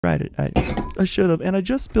Right, I should have, and I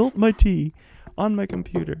just spilled my tea on my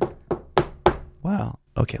computer. Wow.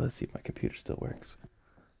 Okay, let's see if my computer still works.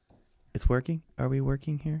 It's working? Are we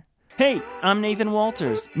working here? Hey, I'm Nathan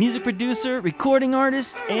Walters, music producer, recording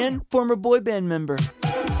artist, and former boy band member.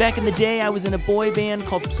 Back in the day, I was in a boy band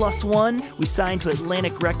called Plus One. We signed to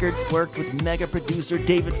Atlantic Records, worked with mega producer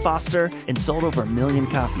David Foster, and sold over 1 million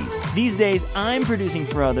copies. These days, I'm producing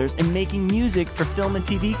for others and making music for film and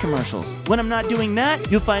TV commercials. When I'm not doing that,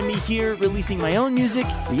 you'll find me here releasing my own music,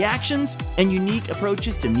 reactions, and unique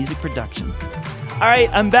approaches to music production. All right,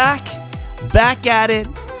 I'm back at it.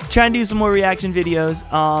 Trying to do some more reaction videos.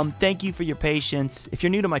 Thank you for your patience. If you're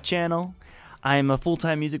new to my channel, I'm a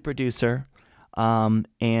full-time music producer.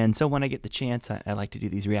 And so when I get the chance, I like to do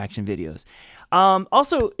these reaction videos.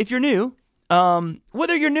 Also, if you're new,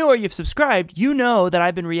 whether you're new or you've subscribed, you know that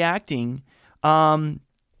I've been reacting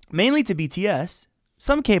mainly to BTS,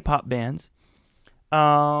 some K-pop bands,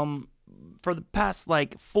 for the past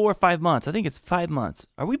like 4 or 5 months. I think it's 5 months.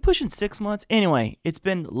 Are we pushing 6 months? Anyway, it's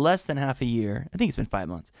been less than half a year. I think it's been 5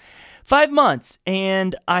 months. 5 months,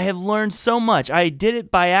 and I have learned so much. I did it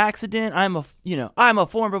by accident. I'm a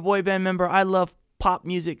former boy band member. I love pop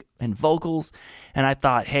music and vocals, and I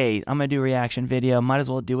thought, hey, I'm gonna do a reaction video. Might as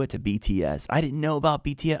well do it to BTS. I didn't know about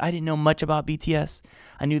BTS. I didn't know much about BTS.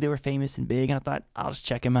 I knew they were famous and big, and I thought I'll just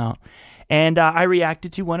check them out. And I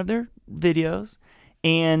reacted to one of their videos.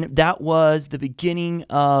 And that was the beginning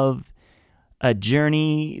of a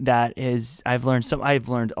journey that is, I've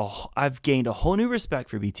gained a whole new respect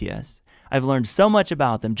for BTS. I've learned so much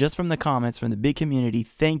about them just from the comments, from the big community.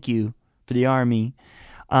 Thank you for the army.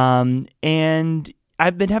 And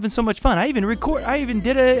I've been having so much fun. I even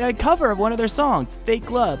did a cover of one of their songs, Fake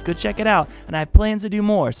Love. Go check it out. And I have plans to do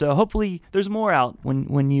more. So hopefully there's more out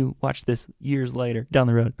when you watch this years later down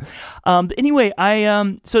the road. But anyway,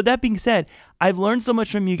 so that being said, I've learned so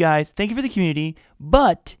much from you guys. Thank you for the community.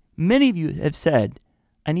 But many of you have said,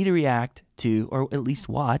 I need to react to, or at least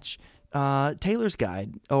watch, Taylor's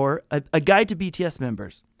Guide, or a guide to BTS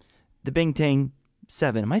members. The Bangtan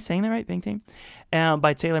 7. Am I saying that right? Bangtan?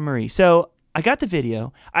 By Taylor Marie. So I got the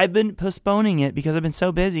video. I've been postponing it because I've been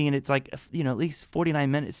so busy, and it's like, at least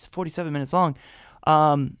 47 minutes long.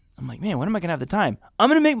 I'm like, man, when am I going to have the time?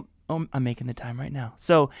 I'm making the time right now.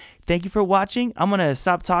 So thank you for watching. I'm going to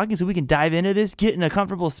stop talking so we can dive into this, get in a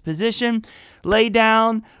comfortable position, lay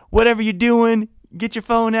down, whatever you're doing, get your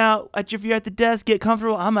phone out. If you're at the desk, get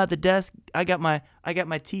comfortable. I'm at the desk. I got my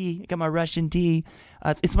tea. I got my Russian tea.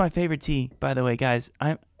 It's my favorite tea, by the way, guys.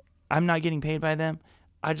 I'm not getting paid by them.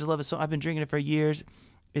 I just love it so. I've been drinking it for years.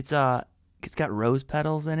 It's got rose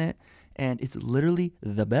petals in it, and it's literally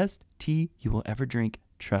the best tea you will ever drink.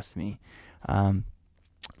 Trust me.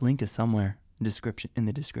 Link is somewhere in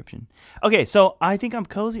the description. Okay, so I think I'm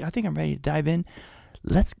cozy. I think I'm ready to dive in.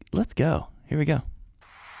 Let's go. Here we go.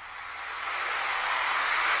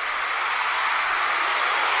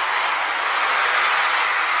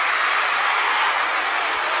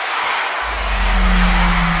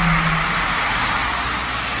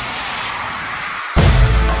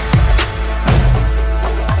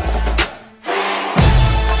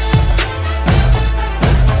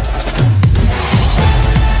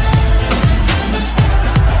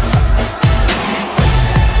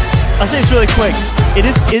 I'll say this really quick.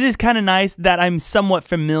 It is kind of nice that I'm somewhat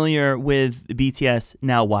familiar with BTS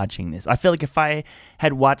now watching this. I feel like if I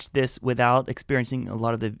had watched this without experiencing a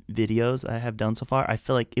lot of the videos I have done so far, I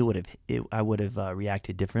feel like I would have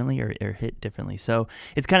reacted differently or hit differently. So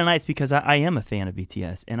it's kind of nice because I am a fan of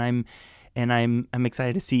BTS, and I'm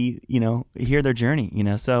excited to see, hear their journey,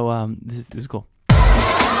 So this is cool.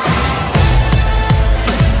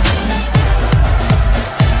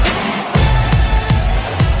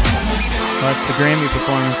 Well, that's the Grammy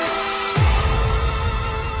performance.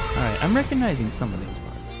 All right, I'm recognizing some of these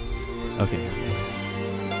parts. Okay.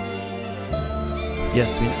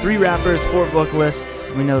 Yes, we have 3 rappers, 4 vocalists.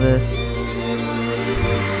 We know this.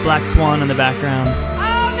 Black Swan in the background.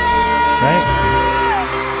 Right?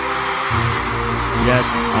 Yes,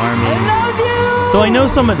 Army. I love you. So I know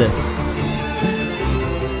some of this.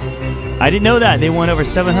 I didn't know that. They won over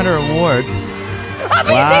 700 awards.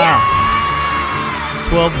 Wow.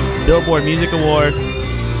 12 Billboard Music Awards.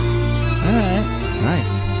 Alright,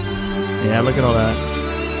 nice. Yeah, look at all that.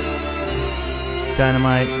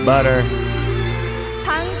 Dynamite, Butter.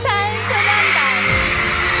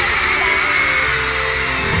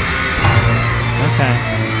 Okay.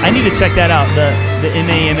 I need to check that out. The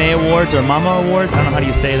MAMA Awards or MAMA Awards? I don't know, how do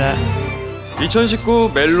you say that?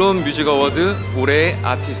 2019 멜론 뮤직 어워드 올해의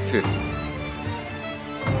아티스트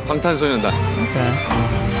방탄소년단. Okay.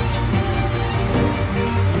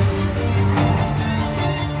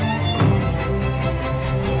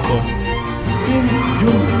 cool.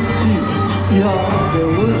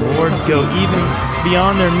 Awards go even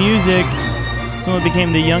beyond their music. Someone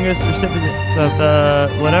became the youngest recipients of the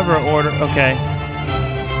whatever order. Okay.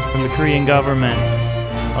 From the Korean government.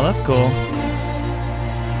 Oh, that's cool.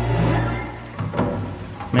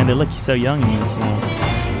 Man, they look so young in this now.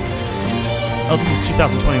 Oh, this is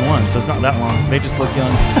 2021, so it's not that long. They just look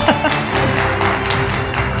young.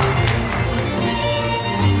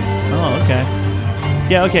 Oh, okay.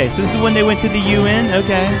 Yeah, okay. So this is when they went to the UN.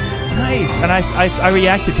 Okay. Nice. And I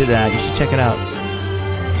reacted to that. You should check it out.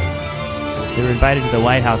 They were invited to the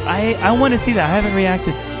White House. I want to see that. I haven't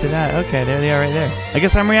reacted to that. Okay, there they are right there. I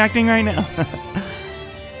guess I'm reacting right now.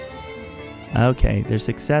 Okay, their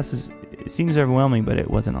success it seems overwhelming, but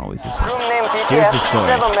it wasn't always this way. Group name Here's BTS, the story.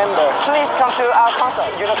 7 members. Please come to our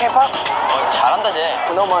concert. You know K-pop? 잘한다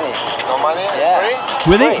쟤. No money. No money? Yeah. Free?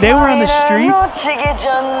 Were they were on the streets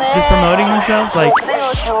just promoting themselves like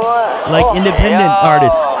independent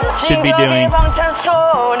artists should be doing.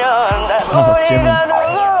 Oh, Jimin.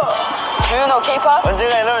 Do you know K-pop?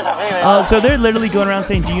 So they're literally going around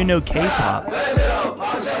saying, "Do you know K-pop?"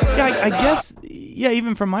 Yeah, I guess. Yeah,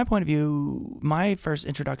 even from my point of view, my first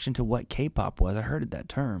introduction to what K-pop was, I heard that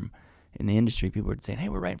term in the industry. People were saying, "Hey,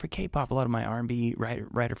 we're writing for K-pop." A lot of my R&B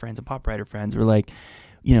writer friends and pop writer friends were like,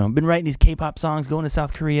 I've been writing these K-pop songs, going to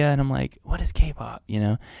South Korea, and I'm like, "What is K-pop?"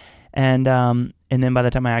 And then by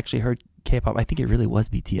the time I actually heard K-pop, I think it really was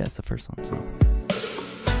BTS, the first one. So.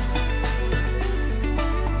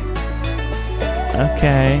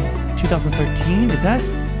 Okay, 2013, is that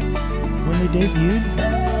when they debuted?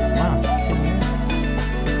 Wow, it's 10 years.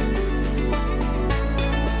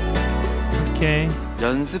 Okay.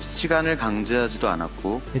 연습 시간을 강제하지도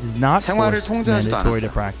않았고 It is not 생활을 통제하지도 mandatory to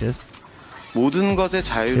않았어요. practice. 모든 것에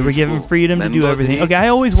They were 자유를 given 주고 freedom to do everything. 멤버들이 Okay, I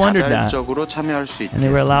always wondered that. 자발적으로 참여할 수 있게 And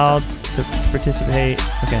they were allowed to participate.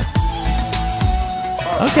 Okay.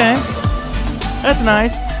 Okay. That's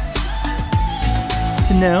nice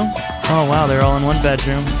to know. Oh wow, they're all in one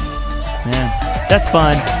bedroom. Man, that's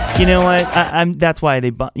fun. You know what? That's why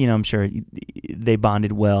they, I'm sure they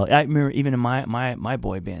bonded well. I remember even in my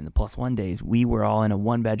boy band, the Plus One days, we were all in a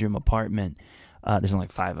 1-bedroom apartment. There's only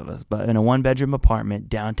 5 of us, but in a 1-bedroom apartment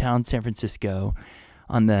downtown San Francisco,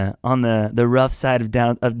 on the rough side of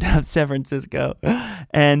San Francisco,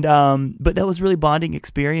 and but that was really bonding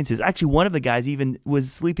experiences. Actually, one of the guys even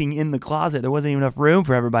was sleeping in the closet. There wasn't even enough room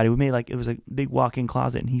for everybody. We made it was a big walk-in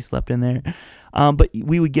closet, and he slept in there. But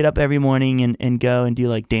we would get up every morning and go and do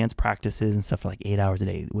like dance practices and stuff for like 8 hours a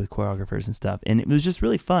day with choreographers and stuff, and it was just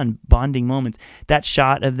really fun bonding moments. That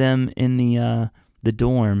shot of them in the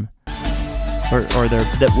dorm, or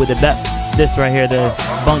with this right here, the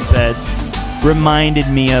bunk beds, reminded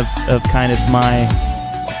me of kind of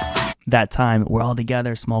that time. We're all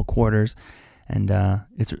together, small quarters, and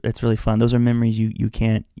it's really fun. Those are memories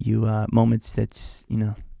moments that's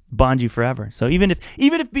bond you forever. So even if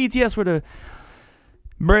BTS were to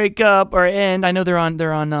break up or end, I know they're all in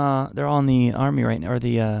the army right now, or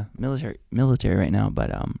the military right now,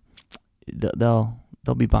 but they'll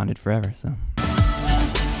be bonded forever. So.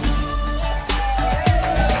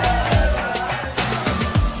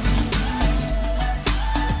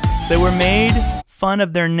 They were made fun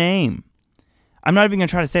of their name. I'm not even going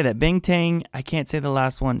to try to say that. Bangtan, I can't say the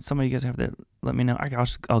last one. Some of you guys have to let me know.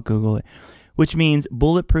 I'll Google it. Which means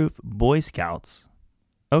Bulletproof Boy Scouts.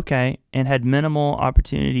 Okay. And had minimal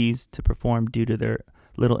opportunities to perform due to the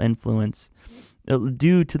little influence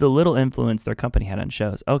their company had on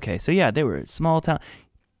shows. Okay. So yeah, they were a small town.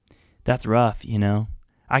 That's rough,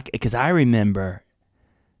 because I remember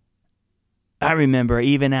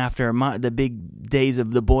even after the big days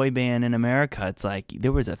of the boy band in America, it's like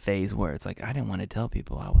there was a phase where it's like I didn't want to tell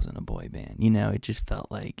people I was in a boy band. It just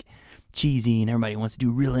felt like cheesy, and everybody wants to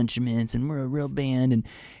do real instruments, and we're a real band,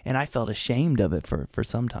 and I felt ashamed of it for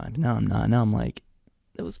some time. Now I'm not. Now I'm like,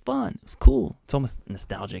 it was fun. It was cool. It's almost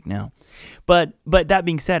nostalgic now. But that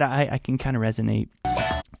being said, I can kind of resonate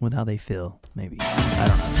with how they feel. Maybe I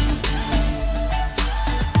don't know.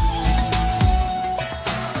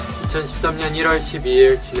 2013년 1월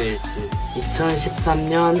 12일 진해일지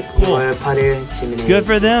 2013년 2월 8일 지민의 Good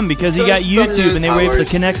for them, because you got YouTube and they were able to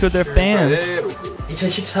connect with their fans.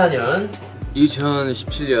 2014년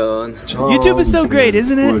 2017년 YouTube is so great,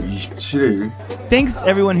 isn't it? 27일 Thanks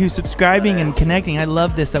everyone who's subscribing and connecting. I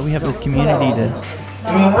love this, that we have this community to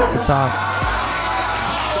talk.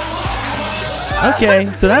 Okay,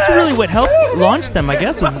 so that's really what helped launch them, I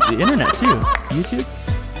guess, was the internet too. YouTube.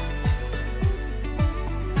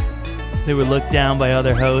 They were looked down by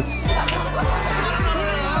other hosts. You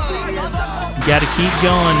gotta keep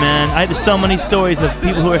going, man. There's so many stories of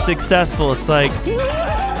people who are successful. It's like,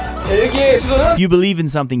 If you believe in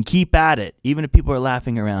something, keep at it, even if people are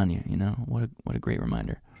laughing around you. You know, what a great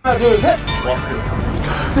reminder. Okay,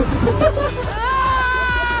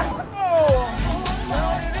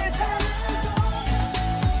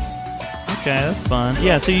 that's fun.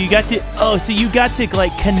 Yeah, so you got to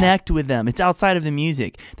like connect with them. It's outside of the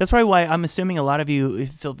music. That's probably why I'm assuming a lot of you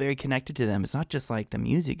feel very connected to them. It's not just like the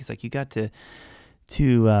music. It's like you got to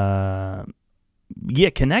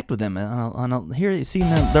connect with them here, seeing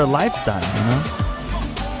their lifestyle. You know,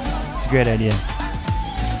 it's a great idea.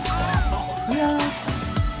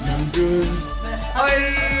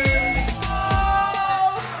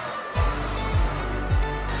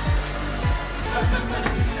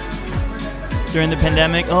 During the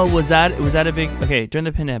pandemic, was that a big? Okay, during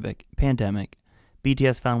the pandemic,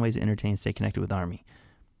 BTS found ways to entertain, stay connected with ARMY.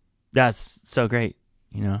 That's so great.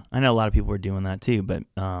 You know, I know a lot of people were doing that too, but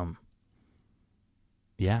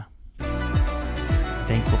yeah,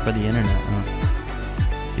 thankful for the internet.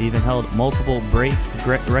 They even held multiple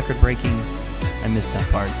record-breaking. I missed that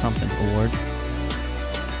part. Something awards.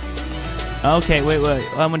 Okay, wait.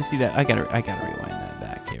 I want to see that. I gotta rewind that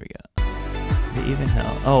back. Here we go. They even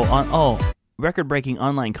held. Record-breaking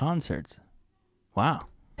online concerts. Wow.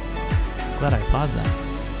 Glad I paused that.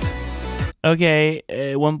 Okay,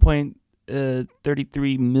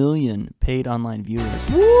 1.33 million paid online viewers.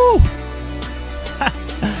 Woo!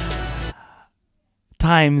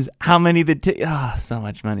 Times how many so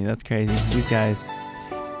much money. That's crazy. These guys.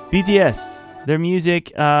 BTS. Their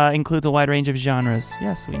music includes a wide range of genres.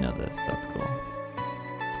 Yes, we know this. That's cool.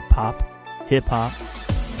 Pop, hip-hop,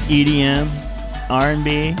 EDM,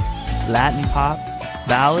 R&B, Latin pop,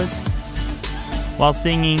 ballads, while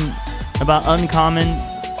singing about uncommon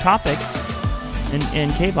topics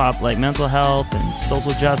in K-pop like mental health and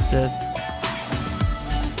social justice.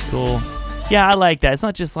 Cool. Yeah, I like that. It's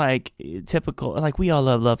not just like typical, like we all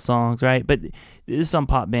love songs, right? But there's some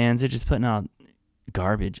pop bands, they're just putting out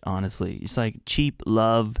garbage, honestly. It's like cheap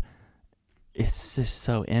love. It's just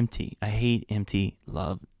so empty. I hate empty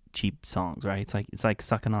love, cheap songs, right? It's like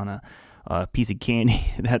sucking on a piece of candy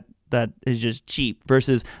that is just cheap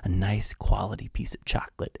versus a nice quality piece of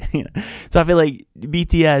chocolate. You know? So I feel like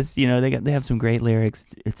BTS, you know, they have some great lyrics.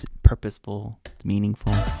 It's purposeful, it's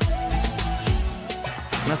meaningful. And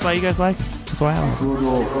that's why you guys like it. That's why I like it.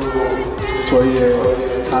 앞으로도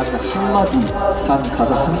저희의 단 한마디, 단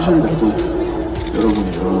가사 한 줄이라도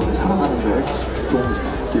여러분이 여러분을 사랑하는데 도움을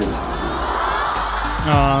드릴게요.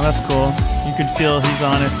 Oh, that's cool. You can feel he's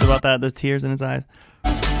honest about that. Those tears in his eyes.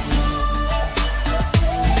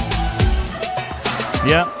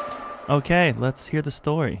 Yep. Okay, let's hear the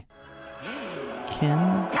story. Kim.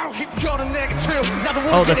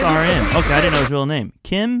 Oh, that's RM. Okay, I didn't know his real name.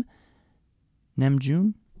 Kim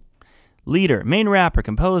Namjoon. Leader, main rapper,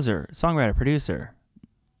 composer, songwriter, producer.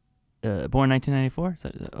 Born 1994?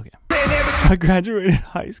 Okay. I graduated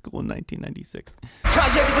high school in 1996.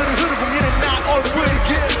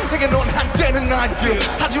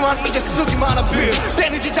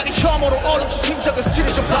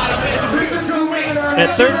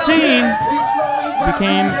 At 13,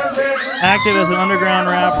 became active as an underground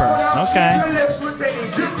rapper. Okay.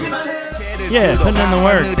 Yeah, putting in the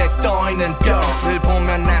work.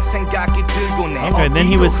 Okay, then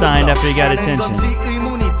he was signed after he got attention. Cool.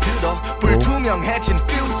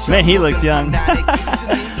 Man, he looks young. Yeah,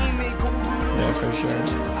 for sure.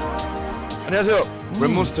 안녕하세요.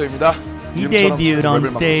 랩몬스터입니다. He debuted on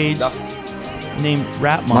stage named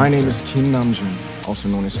Rap Monster. My name is Kim Namjoon, also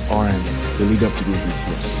known as RM, the lead up to group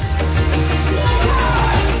BTS.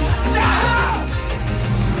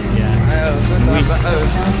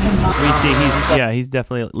 We see he's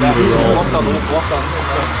definitely a leader role.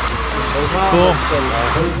 Cool.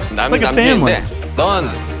 It's like a family. 넌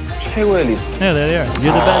최고의 리더. Yeah, there they are.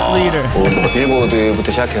 You're the best leader.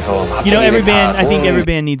 빌보드부터 시작해서 You know, every band, I think every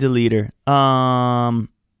band needs a leader.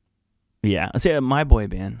 Yeah. See, my boy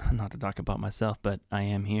band, not to talk about myself, but I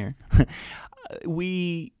am here.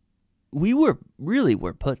 we were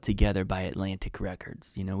put together by Atlantic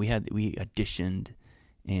Records. You know, we auditioned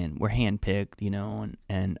and we're handpicked, you know,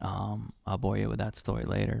 and I'll bore you with that story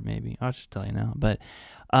later, maybe. I'll just tell you now. But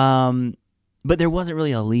there wasn't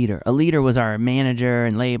really a leader. A leader was our manager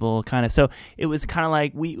and label, kind of. So it was kind of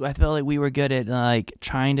like I felt like we were good at like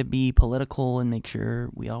trying to be political and make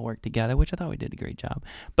sure we all work together, which I thought we did a great job.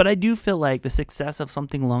 But I do feel like the success of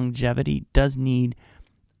something longevity does need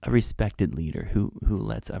a respected leader who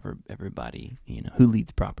lets everybody, you know, who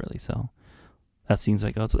leads properly. So that seems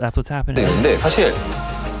like that's what's happening. 근데 사실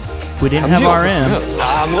We didn't have RM.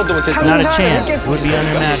 아무것도 못했어. Not a chance. Would be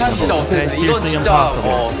unimaginable. Okay? Seriously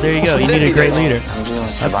impossible. There you go. You need a great leader.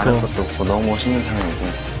 That's cool.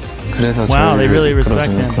 그래서 Wow, they 저를 really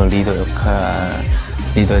respect 이끌어주는 him. 그런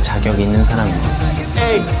리더의 자격이 있는 사람입니다.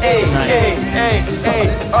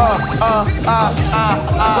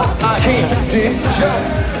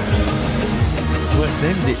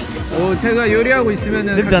 제가 요리하고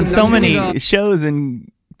있으면은 They've done so many shows and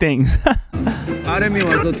things. RM이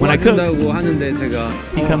와서 When I cook, 도와준다고 하는데 제가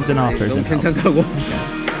he comes and offers 너무 and helps. 괜찮다고.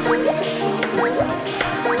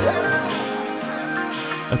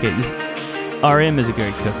 Okay, this RM is a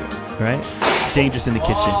great cook, right? Dangerous in the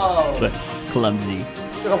kitchen, but clumsy.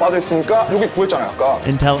 내가 빠져있으니까 여기 구했잖아요 아까.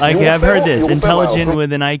 Okay, I've heard this. 요거 Intelligent 빼봐요.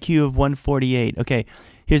 with an IQ of 148. Okay,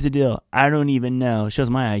 here's the deal. I don't even know. Shows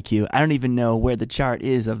my IQ. I don't even know where the chart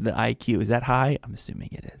is of the IQ. Is that high? I'm assuming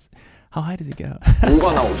it is. How high does it go?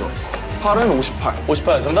 5가 나오죠. 8은 58.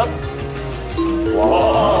 58 정답?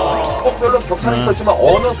 별로 격차는 있었지만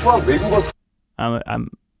언어, 수학, 외국어 I'm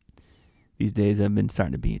these days I've been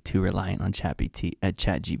starting to be too reliant on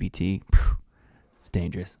ChatGPT. It's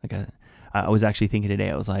dangerous. Like I was actually thinking today,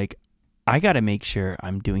 I was like, I got to make sure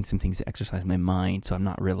I'm doing some things to exercise my mind so I'm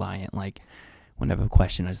not reliant. Like when I have a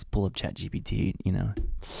question, I just pull up ChatGPT, you know.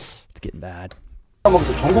 It's getting bad.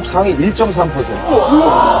 먹어서 전국 상위 1.3%.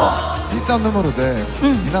 ピタのもので、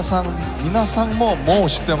皆さんももう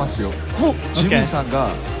知ってますよ。ジミーさん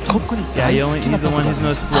が特に Yeah, 大 he's 好きな the こと one が who's ありま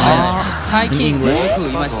most す。 fluent in English.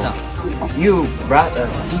 You brought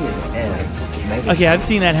us this and made Okay, I've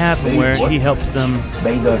seen that happen where he helps them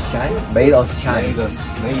made us shine. Made us shine.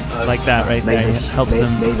 like that right there. He helps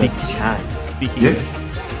them speak English.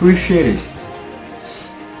 Appreciate it.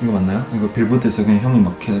 이거 맞나요? 이거 빌보드에서 그냥 형이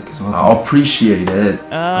막 계속 하고. Appreciate it.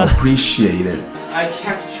 Appreciate it. I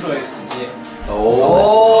can't choice.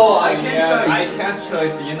 Oh, I can't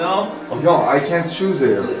choice. You know. 형, I can't choose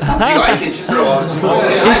it. It's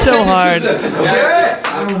so hard. Okay.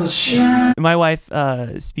 My wife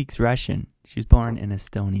speaks Russian. She was born in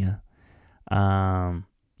Estonia.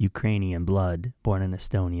 Ukrainian blood, born in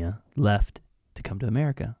Estonia, left to come to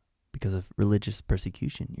America because of religious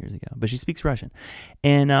persecution years ago. But she speaks Russian.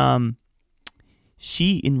 And in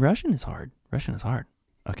Russian is hard. Russian is hard.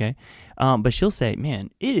 Okay? But she'll say,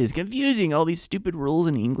 man, it is confusing, all these stupid rules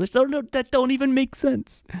in English that don't even make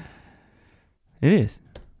sense. It is.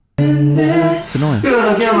 It's annoying.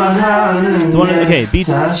 It's one of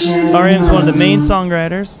RM's one of the main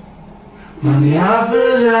songwriters.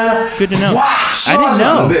 Good to know. I didn't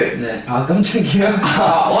know. 아 깜짝이야.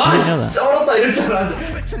 I didn't know that. 쩔었다 이럴 줄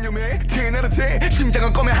알았는데.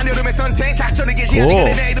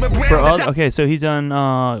 Cool. Okay, so he's done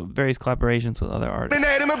various collaborations with other artists.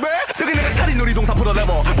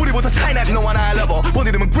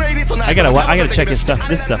 I gotta check this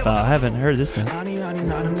stuff out. I haven't heard this thing.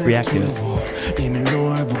 React to it.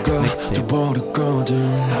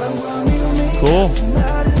 Cool.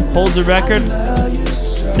 Holds a record.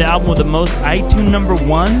 The album with the most iTunes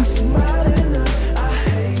 #1s.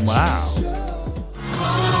 Wow.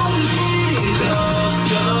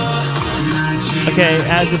 Okay,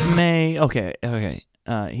 as of May. Okay.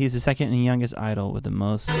 He's the second and youngest idol with the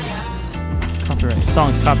most copyrighted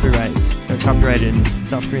in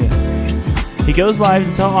South Korea. He goes live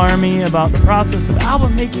to tell ARMY about the process of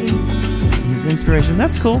album making, his inspiration.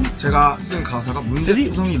 That's cool. 제가 쓴 가사가 문제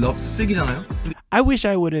구성이 love 쓰기잖아요. I wish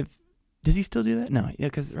I would have. Does he still do that? No, yeah,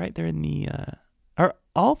 because right, they're in the. Are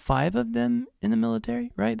all 5 of them in the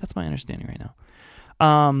military? Right, that's my understanding right now.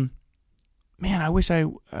 Man, I wish he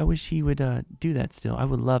would do that still. I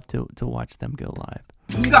would love to watch them go live.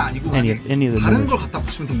 이가 아니고 Any of the 다른 movies. 걸 갖다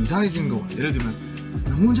붙이면 되게 이상해지는 거. 예를 들면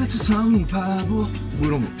문제 투성이 바보 뭐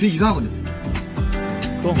이런 거 되게 이상하거든요.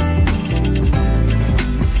 Cool.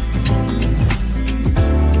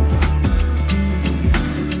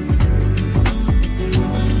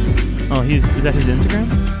 Oh, is that his Instagram?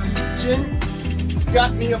 Jin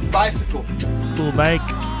got me a bicycle. Cool bike.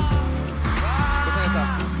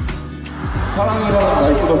 사랑이라는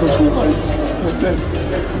말보다 더 좋은 말이 있었을 텐데.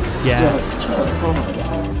 Yeah. 진짜 사랑합니다.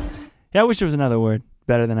 Yeah, I wish there was another word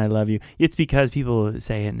better than I love you. It's because people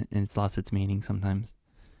say it and it's lost its meaning sometimes.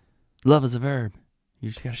 Love is a verb. You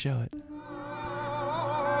just gotta show it.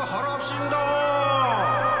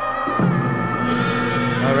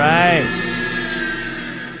 All right.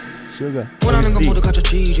 Sugar. I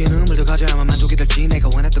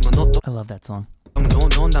love that song.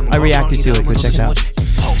 I reacted to it. Go check it out.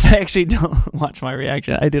 I actually don't watch my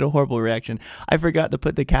reaction. I did a horrible reaction. I forgot to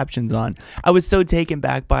put the captions on. I was so taken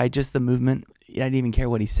back by just the movement. I didn't even care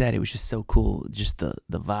what he said. It was just so cool. Just the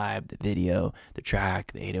vibe, the video, the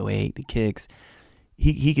track, the 808, the kicks.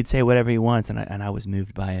 He could say whatever he wants, and I was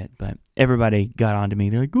moved by it. But everybody got onto me.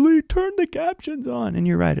 They're like, Lee, turn the captions on. And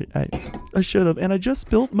you're right. I should have. And I just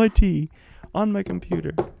spilled my tea. on my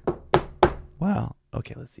computer. Wow.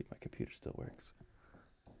 Okay, let's see if my computer still works.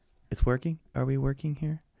 It's working? Are we working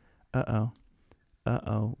here? Uh-oh.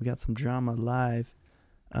 Uh-oh. We got some drama live.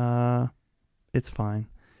 It's fine.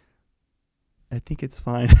 I think it's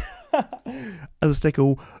fine. Let's take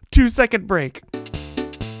a 2-second break.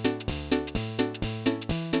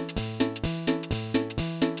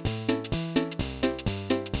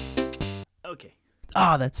 Okay.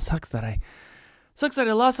 Ah, that sucks that I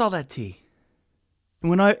lost all that tea.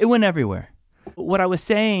 It went everywhere. What I was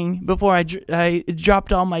saying before I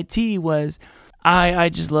dropped all my tea was I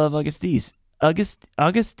just love Auguste. Auguste.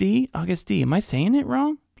 Am I saying it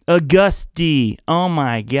wrong? Auguste. Oh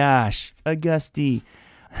my gosh. Auguste.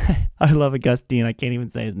 I love Auguste and I can't even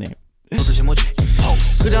say his name.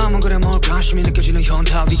 그다음은 그래 뭘 관심이 느껴지는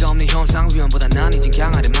현타 위가 없는 현상 위험보다 난 이젠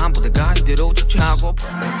강하게 맘보다가 이대로 쫓아고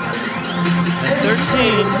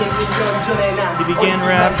 13 he began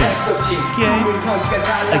rapping okay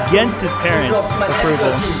against his parents'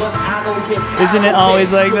 approval. Isn't it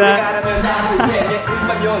always like that?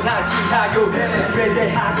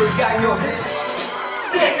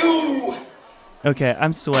 Okay,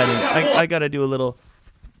 I'm sweating. I gotta do a little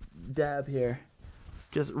dab here.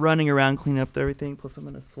 Just running around cleaning up everything. Plus I'm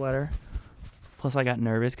in a sweater. Plus I got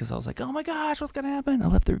nervous because I was like, oh my gosh, what's gonna happen? I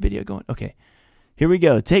left the video going. Okay, here we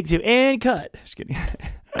go. Take 2 and cut. Just kidding.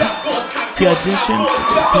 The audition.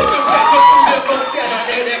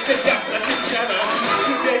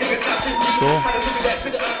 Cool.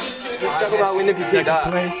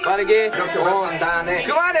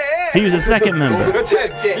 He was a second member.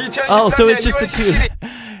 Oh, so it's just the 2.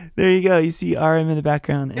 There you go. You see RM in the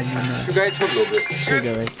background and then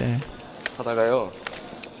Suga right there.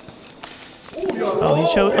 Oh, he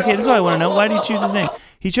chose. Okay, this is what I want to know. Why did he choose his name?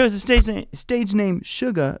 He chose his stage name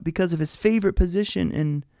Suga because of his favorite position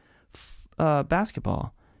in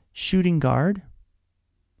basketball, shooting guard.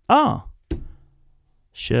 Oh,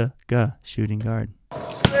 Suga, shooting guard.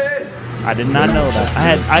 I did not know that.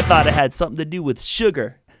 I thought it had something to do with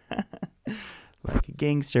sugar, like a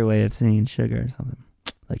gangster way of saying sugar or something.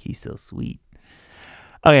 Like he's so sweet.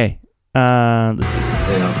 Okay, let's see.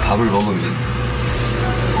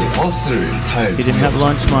 He didn't have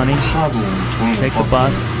lunch money. Take the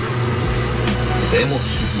bus.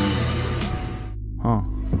 Huh.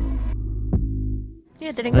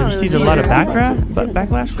 They received a lot of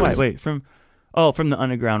backlash. Wait, from the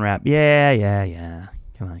underground rap. Yeah.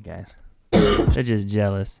 Come on, guys. They're just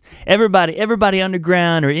jealous. Everybody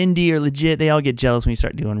underground or indie or legit, they all get jealous when you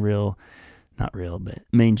start doing real. Not real, but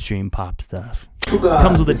mainstream pop stuff.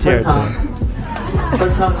 Comes with the territory.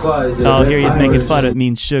 Oh, here he's making fun of it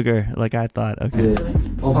means sugar, like I thought. Okay.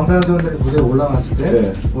 방탄소년단이 무대에 올라갔을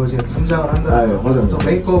때 뭐 이제 분장을 한다는 또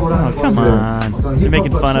메이크업을 하는 come on. You're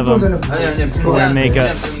making fun of him. Wearing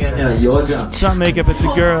makeup. It's not makeup, it's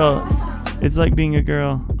a girl. It's like being a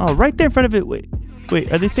girl. Oh, right there in front of it. Wait,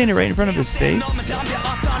 are they saying it right in front of his face?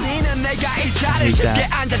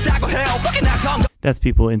 That's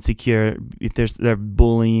people insecure. If they're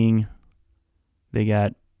bullying, they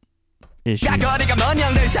got issues.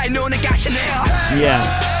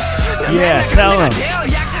 Yeah, tell them.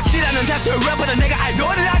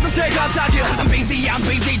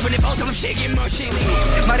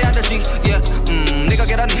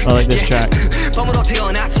 I like this track.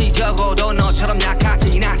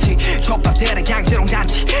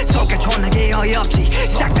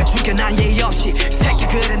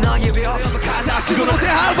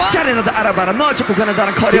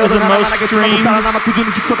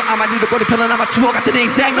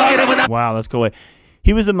 Wow, that's cool.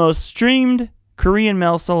 He was the most streamed Korean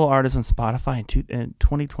male solo artist on Spotify in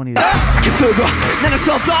 2020.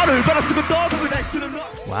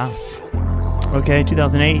 Wow. Okay,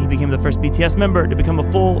 2008, he became the first BTS member to become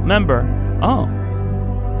a full member. Of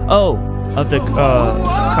the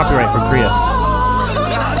copyright for Korea.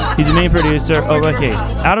 He's the main producer. Oh, okay.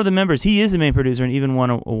 Out of the members, he is the main producer and even won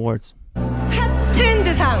awards.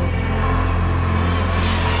 트렌드상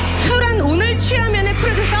소란 오늘 취하면의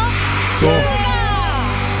프로듀서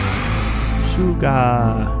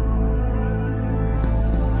Suga.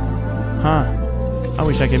 Huh. I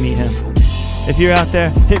wish I could meet him. If you're out there,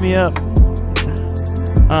 hit me up.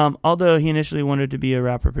 Although he initially wanted to be a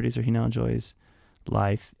rapper producer, he now enjoys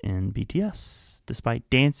life in BTS, despite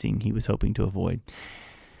dancing he was hoping to avoid.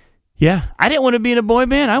 Yeah, I didn't want to be in a boy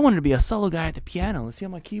band. I wanted to be a solo guy at the piano. Let's see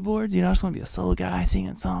on my keyboards. I just want to be a solo guy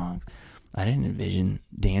singing songs. I didn't envision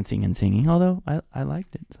dancing and singing, although I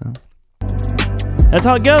liked it. So that's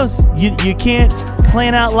how it goes. You can't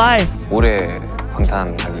plan out life. 올해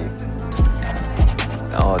방탄하기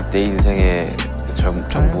내 인생의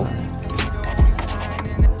전부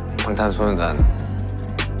방탄 방탄소년단.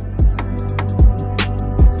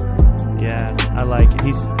 Yeah, I like it.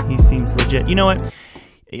 He seems legit. You know what?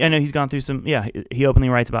 I know he's gone through some. Yeah, he openly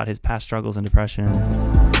writes about his past struggles and depression.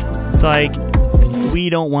 It's like we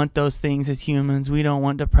don't want those things as humans. We don't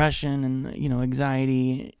want depression and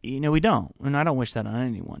anxiety. We don't, and I don't wish that on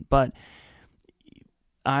anyone. But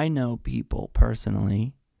I know people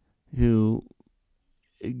personally who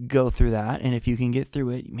go through that, and if you can get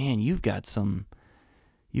through it, man, you've got some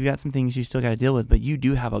things you still got to deal with, but you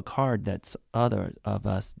do have a card that's other of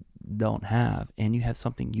us don't have, and you have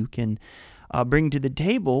something you can bring to the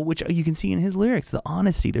table, which you can see in his lyrics, the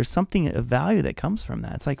honesty. There's something of value that comes from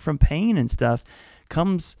that. It's like from pain and stuff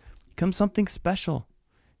comes something special.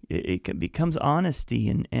 It becomes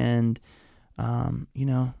honesty, and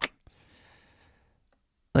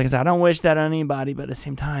like I said, I don't wish that on anybody, but at the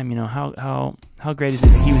same time, how great is it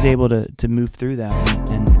that he was able to move through that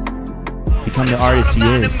and become the artist he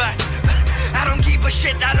is. I don't give a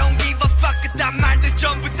shit, I don't give a fuck. 난 말들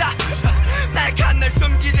전부 다 날 날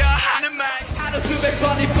숨기려 하는 말. 하루 수백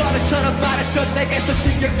번이 버릇처럼 말했던 내게서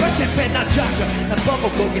신경과 실패나 좌절. 난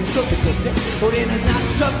뻐먹고긴 속을 끝에 우리는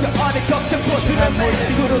아주 적혀 어느 걱정 보수는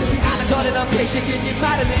모르지 않은 너는 엄폐식인 이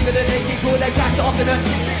말은 이거는 이기고 날 갈수 없는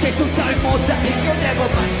세속 덜 못다 이거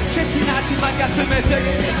never mind. 쉽진 않지만 가슴에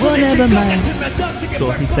새긴 Well, never mind.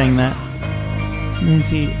 Cool, he sang that.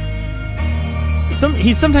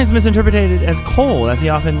 He's sometimes misinterpreted as cold, as he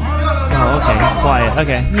often... Oh, okay, he's quiet.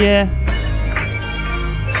 Okay, yeah.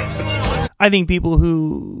 I think people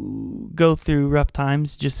who go through rough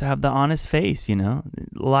times just have the honest face, A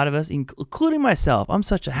lot of us, including myself, I'm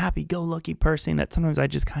such a happy-go-lucky person that sometimes I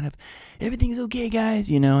just kind of, everything's okay, guys,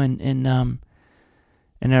 and I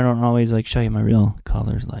don't always show you my real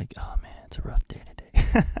colors, like, oh man, it's a rough day today.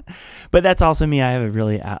 But that's also me. I have a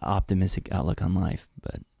really optimistic outlook on life,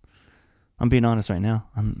 but I'm being honest right now.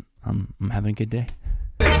 I'm having a good day.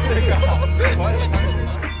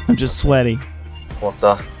 I'm just sweaty.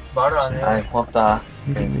 고맙다. 말을 안 해. 아이, 고맙다.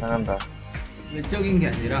 사랑한다. 외적인 게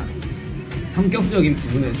아니라 성격적인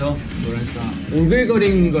부분에서 뭐랄까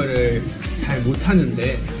오글거리는 거를 잘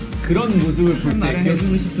못하는데 그런 모습을 볼 때 말을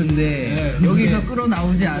해주고 싶은데 여기서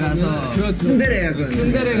끌어나오지 않아서 그렇죠. 순데레야 그건.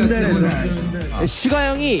 순데레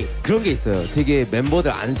슈가 형이 그런 게 있어요. 되게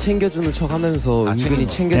멤버들 안 챙겨주는 척하면서 은근히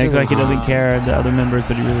챙겨주는. Acts like he doesn't care the other members,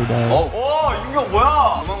 but he really does. 이거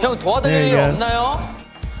뭐야? 형 도와드릴 일 없나요?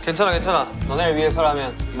 괜찮아. 너네를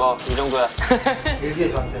위해서라면 뭐 이 정도야.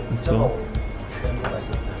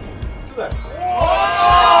 That's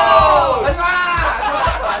cool.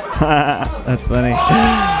 That's funny.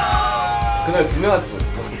 그날 두 명한테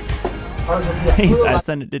I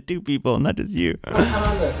sent it to 2 people, not just you.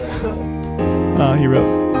 Oh, he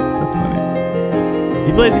wrote. That's funny.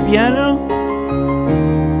 He plays the piano?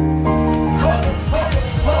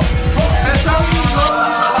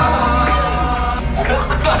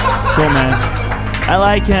 Cool, man. I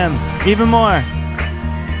like him even more.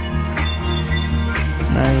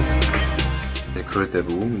 Nice. 그럴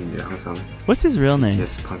때도 이제 항상 What's his real name?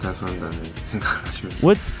 BTS 방탄소년단을 생각을 하시면서.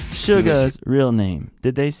 What's Suga's real name?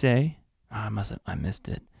 Did they say? I missed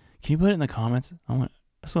it. Can you put it in the comments?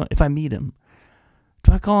 So if I meet him,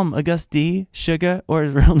 do I call him August D, Suga, or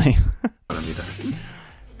his real name?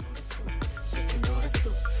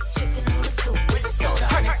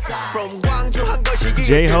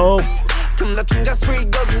 J-Hope.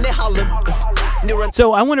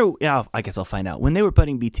 So I wonder, I guess I'll find out. When they were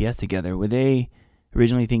putting BTS together, were they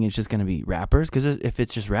originally thinking it's just going to be rappers? Because if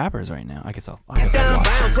it's just rappers right now, I guess I'll watch.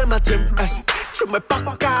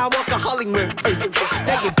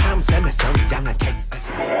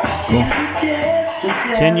 Cool.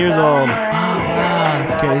 10 years old. Oh, wow,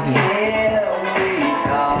 that's crazy.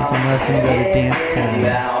 Taking lessons at a dance academy.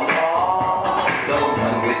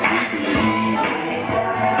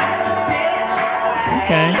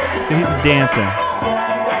 Okay, so he's a dancer.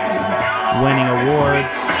 Winning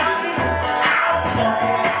awards.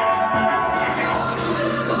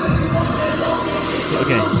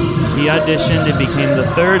 Okay, he auditioned and became the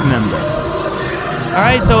 3rd member.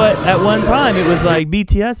 Alright, so at one time it was like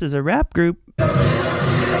BTS is a rap group.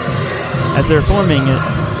 As they're forming it,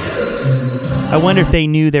 I wonder if they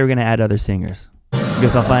knew they were going to add other singers. I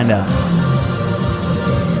guess I'll find out.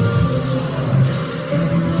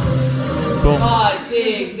 Cool. 5,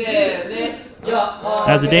 6, 7, 8.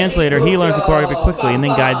 As a dance leader, he learns the choreography quickly and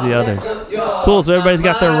then guides the others. Cool, so everybody's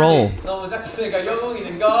got their role. Let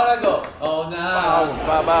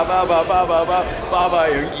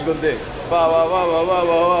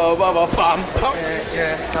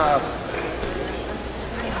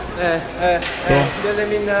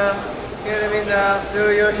me know,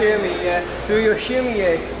 do you hear me? Yeah, do you hear me?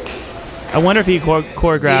 Yeah. I wonder if he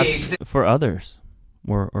choreographs for others,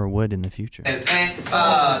 or would in the future. You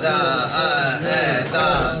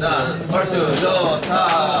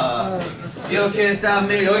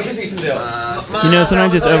know,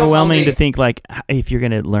 sometimes it's overwhelming to think like, if you're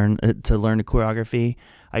gonna learn a choreography.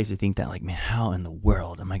 I used to think that, like, man, how in the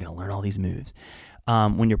world am I gonna learn all these moves?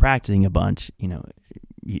 When you're practicing a bunch, you know,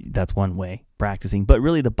 that's one way, practicing. But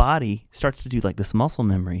really, the body starts to do like this muscle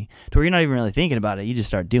memory to where you're not even really thinking about it. You just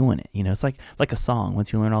start doing it. You know, it's like a song.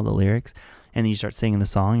 Once you learn all the lyrics and then you start singing the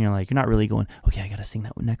song, you're like, you're not really going, okay, I got to sing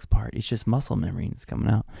that next part. It's just muscle memory and it's coming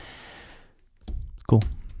out. Cool.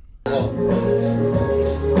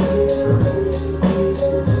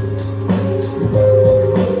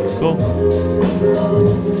 Cool.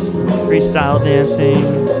 Freestyle dancing.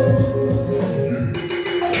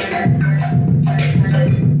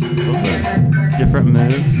 Different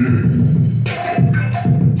moves.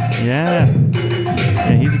 Yeah.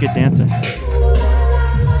 Yeah, he's a good dancer.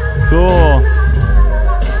 Cool.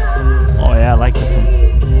 Oh yeah, I like this one.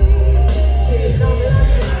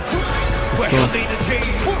 That's cool.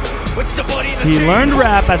 He learned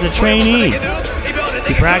rap as a trainee.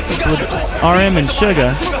 He practiced with RM and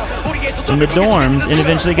Suga in the dorms and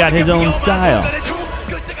eventually got his own style.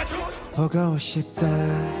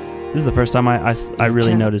 This is the first time I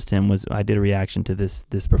really noticed him. Was I did a reaction to this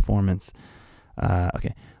performance.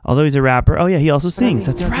 Okay. Although he's a rapper, oh yeah, he also sings.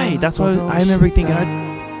 That's right. That's why I remember thinking,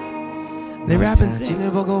 they rap and sing.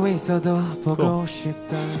 Cool.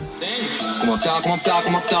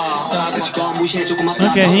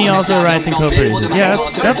 Okay, he also writes and co-produces. Yeah,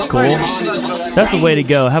 that's cool. That's the way to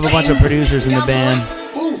go. Have a bunch of producers in the band.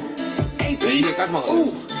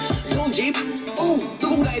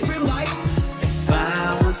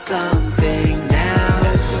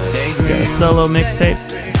 Got a solo mixtape.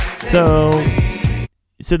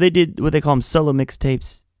 So they did what they call them solo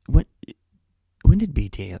mixtapes. When did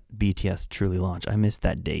BTS truly launch? I missed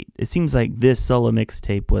that date. It seems like this solo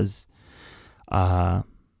mixtape was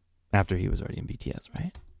after he was already in BTS,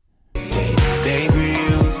 right?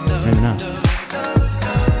 Maybe not.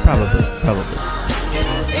 Probably.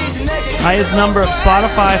 Highest number of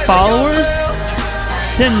Spotify followers?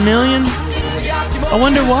 10 million? I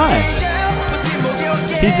wonder why.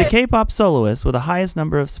 He's the K-pop soloist with the highest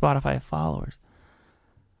number of Spotify followers.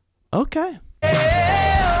 Okay.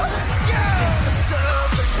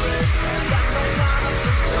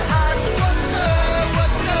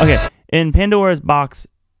 Okay, in Pandora's box,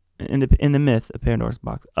 in the myth of Pandora's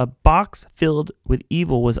box, a box filled with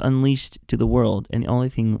evil was unleashed to the world, and the only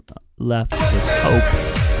thing left was hope.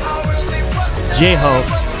 J-Hope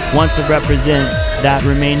wants to represent that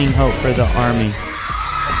remaining hope for the army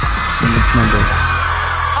and its members.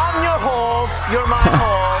 I'm your hope, you're my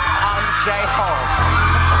hope, I'm J-Hope.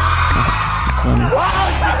 It's funny.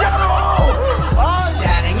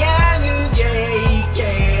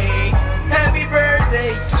 Happy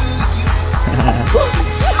birthday to you.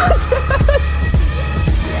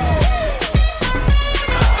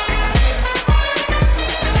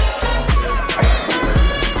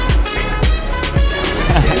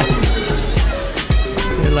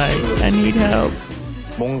 They're like, I need help.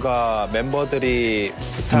 뭔가 멤버들이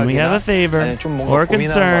When we have a favor or a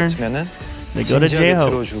concern, they go to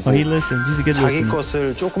J-Hope. Oh, he listens. He's a good 자기 listener.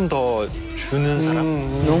 것을 조금 더 주는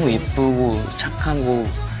사람. 너무 예쁘고 착하고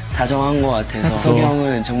다정한 것 같아서 That's cool.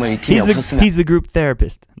 석영은 정말 이 팀에 없었으면 He's the group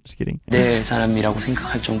therapist. I'm just kidding. 내 사람이라고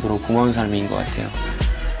생각할 정도로 고마운 사람인 것 같아요.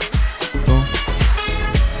 Cool.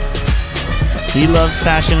 He loves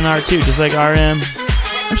fashion and art too, just like RM.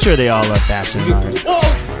 I'm sure they all love fashion and art.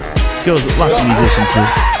 Goes with lots of musicians do.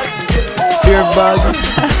 Fear of bugs.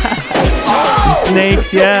 And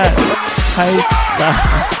snakes, yeah. Heights.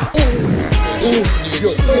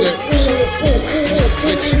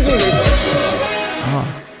 Oh,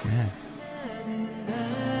 man.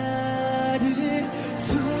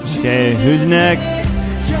 Okay, who's next?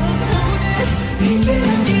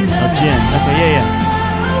 Oh, Jin. Okay, yeah.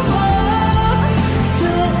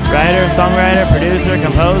 Writer, songwriter, producer,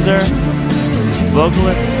 composer,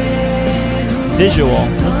 vocalist. Visual.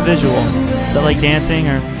 What's visual? Is that like dancing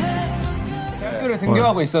or? 학교를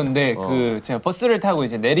등교하고 있었는데 그 제가 버스를 타고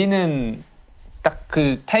이제 내리는 딱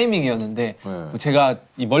그 타이밍이었는데 제가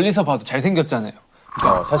이 멀리서 봐도 잘생겼잖아요.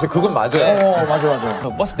 그러니까 사실 그건 맞아요. 맞아.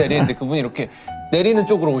 버스 내리는데 그분이 이렇게 내리는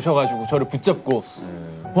쪽으로 오셔가지고 저를 붙잡고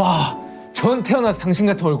와, 전 태어나서 당신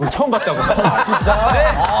같은 얼굴 처음 봤다고. 아, 진짜? 네.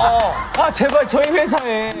 아, 제발 저희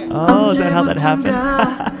회사에. Oh, is that how that happened?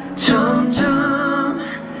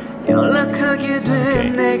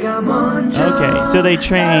 Okay, so they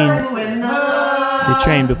train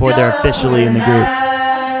before they're officially in the group.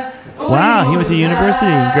 Wow, he went to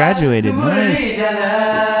university and graduated. Nice.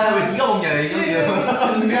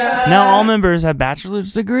 Now all members have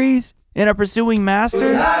bachelor's degrees and are pursuing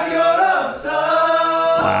masters.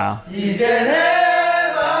 Wow.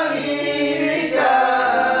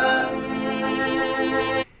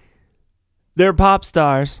 They're pop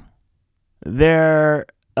stars. They're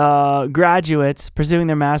graduates pursuing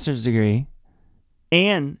their master's degree,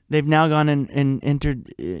 and they've now gone and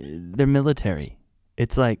entered their military.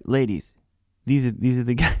 It's like, ladies, these are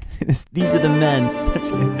the guys. These are the men.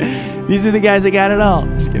 These are the guys that got it all.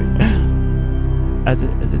 Just kidding. As a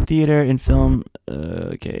theater and film,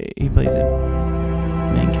 okay, he plays a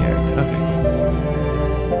main character. Okay,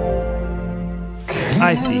 cool.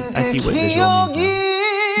 I see what visual means now.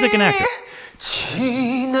 He's like an actor.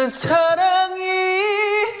 지난 사랑이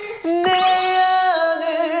내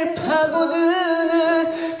안을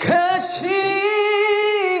파고드는 가시가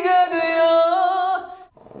되어.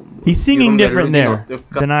 He's singing different there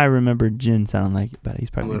than I remember Jin sounding like, but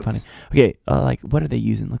he's probably funny. Okay, like, what are they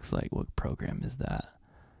using? Looks like, what program is that?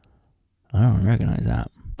 I don't recognize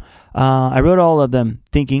that. I wrote all of them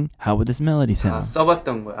thinking, how would this melody sound?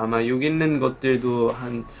 써봤던 거야. 아마 여기 있는 것들도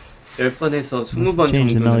한 10번에서 20번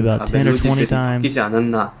Changed the melody about 10 or 20 times. 바뀌지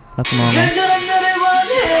않았나. That's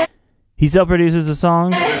normal. He self-produces the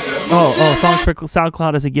songs. Oh, songs for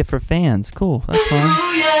SoundCloud as a gift for fans. Cool, that's fine.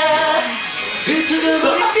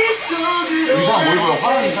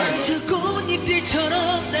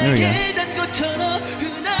 There we go.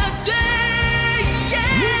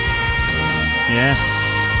 Yeah.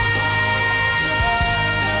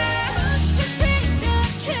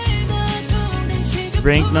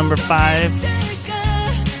 Ranked number 5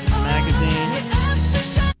 magazine.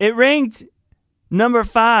 It ranked number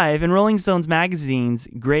 5 in Rolling Stones magazine's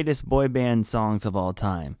greatest boy band songs of all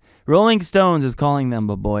time. Rolling Stones is calling them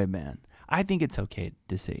a boy band. I think it's okay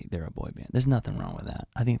to say they're a boy band. There's nothing wrong with that.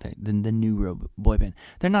 I think the new boy band.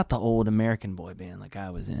 They're not the old American boy band like I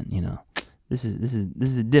was in. You know, this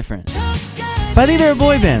is different. But I think they're a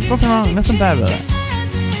boy band. Something wrong. Nothing bad about that.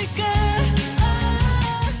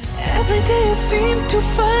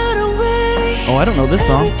 Oh, I don't know this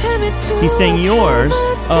song. He sang Yours.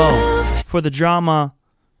 Oh, for the drama.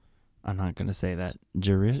 I'm not going to say that.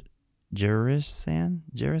 Jerisan,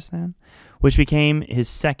 which became his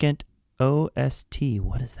second OST.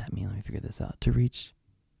 What does that mean? Let me figure this out. To reach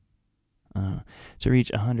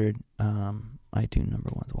 100 iTunes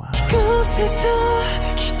number ones. Wow.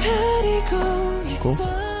 Cool.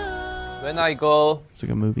 When I go it's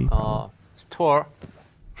like a movie. tour,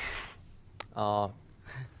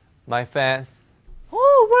 my fans,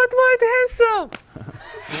 oh, worldwide handsome.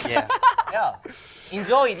 Yeah.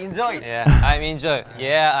 Enjoy it. Yeah, I'm enjoy.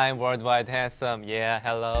 Yeah, I'm worldwide handsome. Yeah,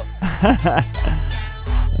 hello.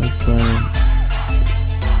 That's funny.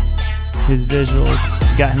 His visuals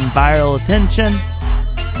got him viral attention.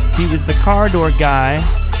 He was the car door guy.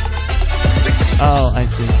 Oh, I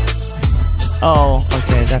see. Oh,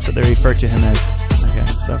 okay, that's what they refer to him as. Okay,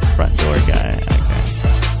 the front door guy. Okay.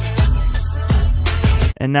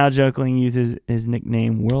 And now Jokeling uses his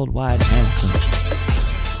nickname Worldwide Handsome.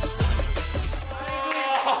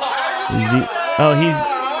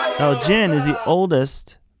 Jin is the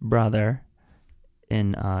oldest brother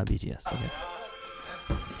in BTS. Okay.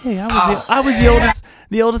 Hey, I was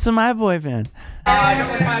the oldest in my boy band.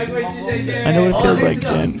 I know what it feels like,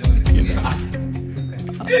 Jin.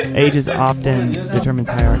 Age is often determines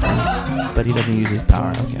hierarchy, but he doesn't use his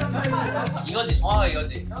power. Okay. 이거지, 정확하게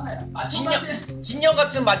이거지. 진영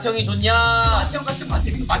같은 맏형이 좋냐? 맏형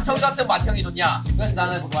같은 맏형이 좋냐? 그래서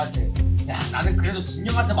나는 그거 같지. 야, 나는 그래도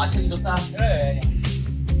진영 같은 맏형이 좋다. 그래.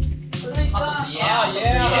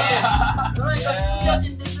 그러니까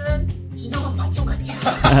숨겨진 뜻은 진영은 맏형 같지.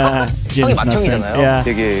 형이 맏형이잖아요. Yeah.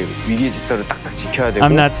 되게 위기의 질서를 딱딱 지켜야 되고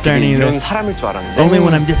I'm not stern either. 이런 사람일 줄 알았는데 Only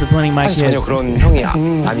when I'm disciplining my 사실 kids. 전혀 그런 형이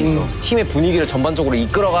아니죠. 팀의 분위기를 전반적으로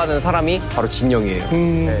이끌어가는 사람이 바로 진영이에요.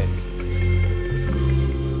 네.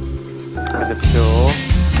 됐죠.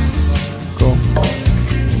 Cool.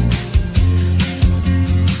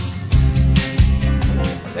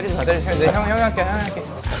 때리지 마. 형이 할게.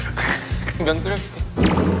 면 끓여줄게.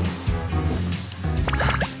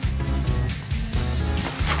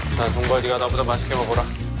 자, 동거야, 네가 나보다 맛있게 먹어라.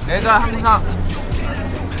 내가 항상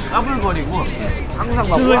까불거리고 항상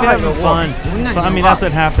막 It's like having fun. I mean, that's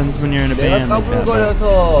what happens when you're in a band. 내가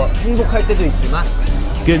까불거려서 행복할 때도 있지만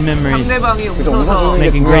Good memories. 상대방이 웃어서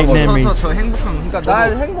Making great memories. 더 행복한. 그러니까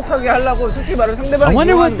날 행복하게 하려고 솔직히 말하면 상대방이 I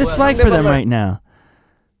wonder what it's like for them right now.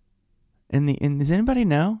 Does anybody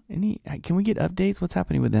know? Can we get updates? What's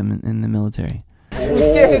happening with them in the military?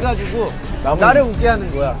 웃게 해가지고 나를 웃게 하는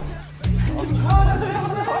거야.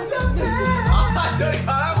 아 저리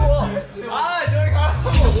가라고. 아 저리 가라고.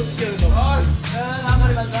 어떻게 하는 거?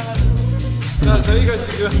 자 저희가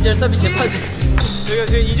지금 2절 서비 재판. 저희가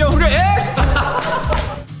지금 2절 후려.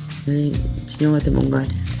 진영한테 뭔가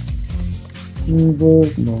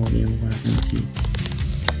행복 뭐 이런 거라든지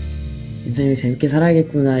인생을 재밌게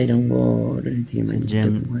살아야겠구나 이런 거를 되게 많이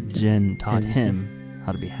느꼈던 것 같아요. Jin taught him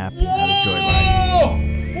how to be happy, how to enjoy life.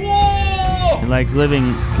 He likes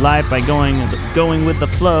living life by going with the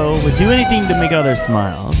flow, would do anything to make others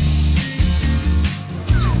smile.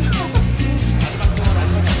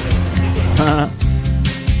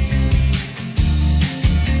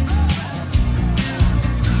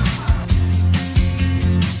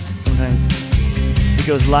 Sometimes he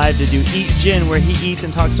goes live to do Eat Jin, where he eats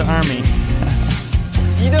and talks to Army.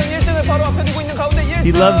 2등 1등을 바로 앞에 두고 있는 가운데 1등.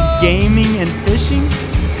 He loves gaming and fishing.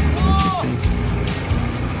 Interesting.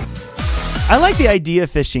 I like the idea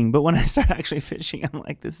of fishing, but when I start actually fishing, I'm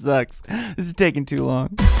like, this sucks. This is taking too long.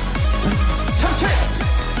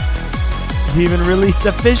 He even released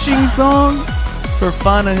a fishing song for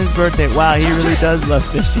fun on his birthday. Wow, he really does love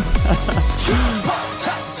fishing.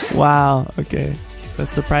 Wow, okay.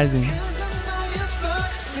 That's surprising.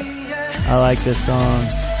 I like this song.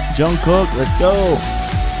 Jungkook, let's go.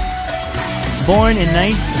 Born in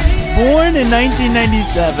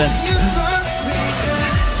 1997.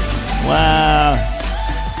 Wow.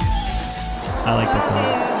 I like that song.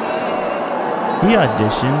 He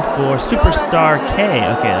auditioned for Superstar K.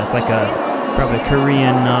 Okay, that's like probably a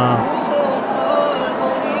Korean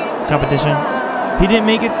competition. He didn't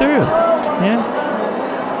make it through. Yeah.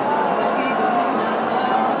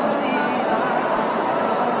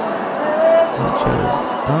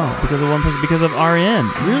 Oh, because of one person, because of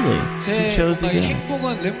RM. Really? He chose again.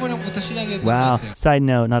 Wow. Side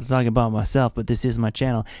note, not to talk about myself, but this is my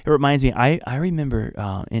channel. It reminds me, I remember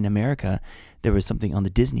in America, there was something on the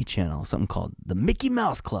Disney Channel, something called the Mickey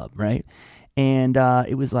Mouse Club, right? And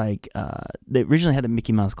it was like, they originally had the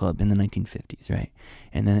Mickey Mouse Club in the 1950s, right?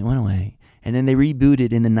 And then it went away. And then they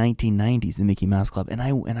rebooted in the 1990s, the Mickey Mouse Club. And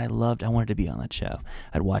I wanted to be on that show.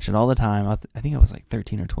 I'd watch it all the time. I think I was like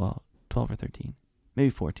 13 or 12 or 13. Maybe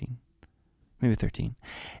 14, maybe 13.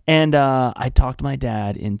 And I talked my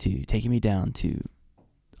dad into taking me down to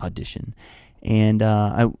audition. And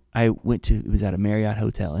I went to, it was at a Marriott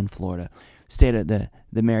hotel in Florida, stayed at the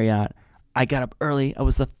Marriott. I got up early. I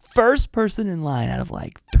was the first person in line out of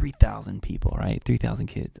like 3,000 people, right? 3,000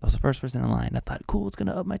 kids. I was the first person in line. I thought, cool, it's going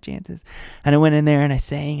to up my chances. And I went in there and I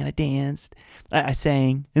sang and I danced. I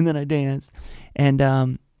sang and then I danced. And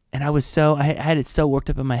I was I had it so worked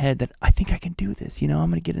up in my head that I think I can do this. You know, I'm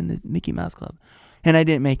going to get in the Mickey Mouse Club. And I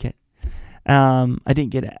didn't make it. I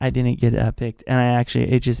didn't get picked. And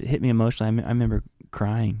it just hit me emotionally. I remember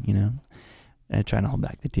crying, you know, trying to hold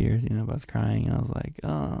back the tears, you know, I was crying and I was like,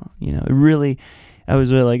 oh, you know, I was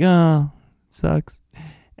really like, oh, it sucks.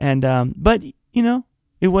 And, but you know,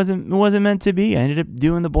 it wasn't meant to be. I ended up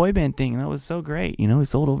doing the boy band thing and that was so great. You know, we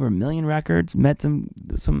sold over 1 million records, met some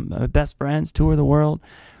best friends, toured the world.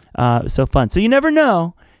 It was so fun. So you never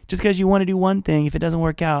know, just because you want to do one thing, if it doesn't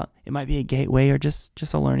work out, it might be a gateway or just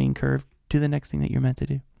a learning curve to the next thing that you're meant to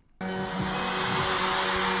do.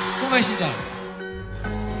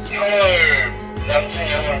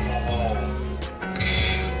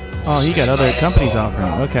 Oh, you got other companies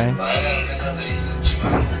offering. Okay.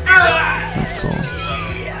 That's cool.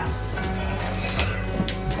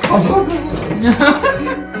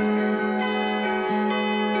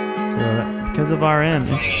 So, because of RM,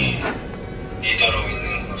 interesting.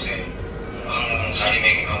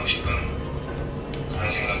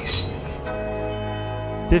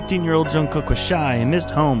 15-year-old Jungkook was shy and missed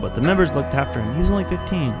home, but the members looked after him. He was only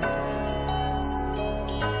 15.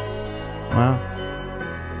 Wow.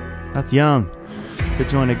 That's young to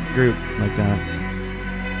join a group like that.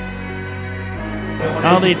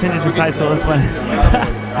 All the attention to high school, that's funny.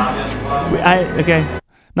 Okay.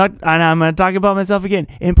 I'm going to talk about myself again.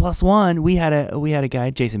 In +1, we had a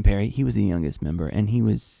guy, Jason Perry. He was the youngest member, and he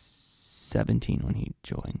was 17 when he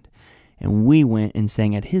joined. And we went and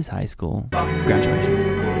sang at his high school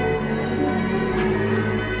graduation.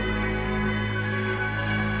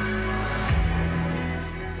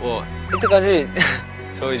 이때까지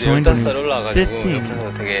저 이제 15살 올라가지고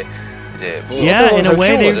옆에서 되게 이제 yeah, in a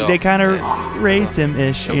way they kind of raised him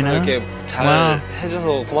ish, you know. 이렇게 잘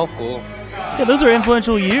해줘서 고맙고. Yeah, those are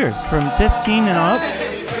influential years from 15 and up.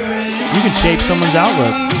 You can shape someone's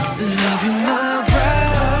outlook.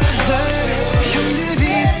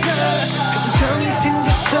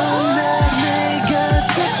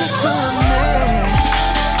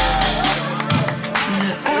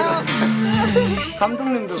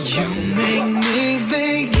 감독님도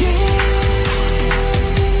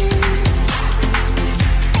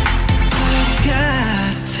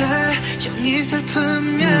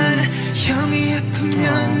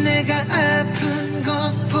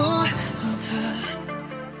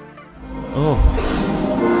Oh,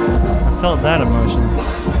 I felt that emotion.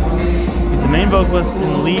 He's the main vocalist and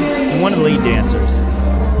the lead, and one of the lead dancers,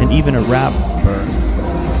 and even a rapper.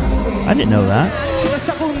 I didn't know that.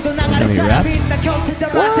 I didn't know he rapped.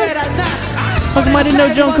 How come I didn't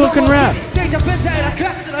know Jungkook can rap?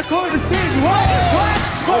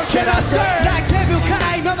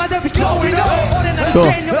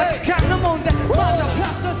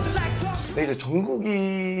 근데 이제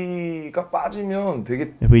정국이가 빠지면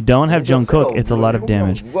되게 If we don't have Jungkook, it's a lot of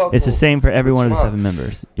damage. It's the same for every one of the 7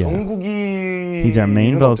 members. Yeah. He's our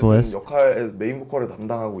main vocalist. 역할 메인 보컬을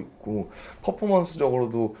담당하고 있고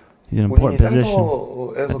퍼포먼스적으로도 He's in an important position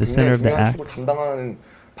센터에서 at the center 굉장히 of the 중요한 축을 act. 담당하는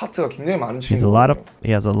파트가 굉장히 많은 He has a lot of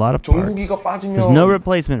parts. 정국이가 빠지면 There's no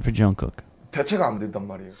replacement for Jungkook. 대체가 안 된단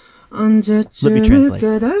말이에요. Let me translate.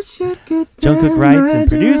 Jungkook writes and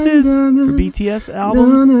produces for BTS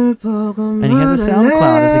albums, and he has a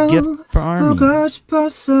SoundCloud as a gift for ARMY.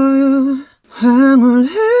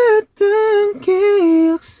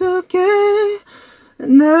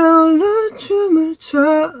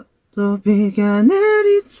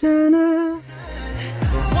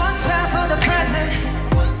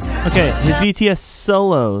 Okay, his BTS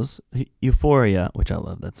solos, Euphoria, which I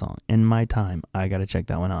love that song, In My Time, I gotta check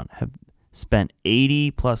that one out, have spent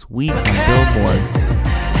 80 plus weeks on Billboard.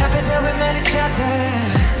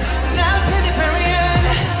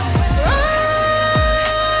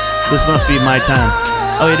 This must be My Time.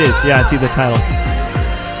 Oh, it is. Yeah, I see the title.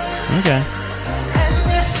 Okay.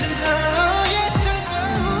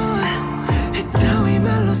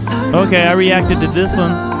 Okay, I reacted to this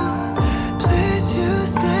one.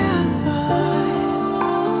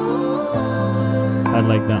 I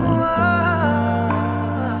like that one.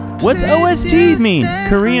 What's OST mean?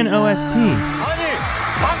 Korean OST.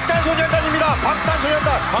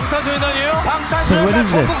 What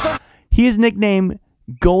is this? He is nicknamed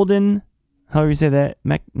Golden, however you say that,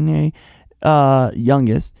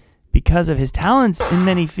 youngest, because of his talents in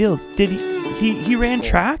many fields. Did he ran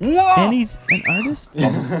track? And he's an artist?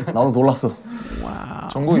 나도 놀랐어. Wow.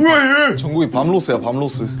 정국이 밤로스야,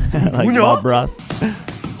 밤로스. Like Bob Ross.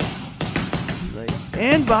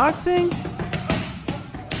 And boxing?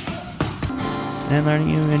 And learning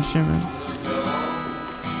new instruments.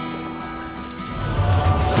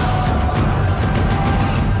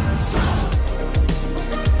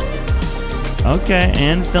 Okay,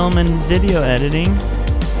 and film and video editing.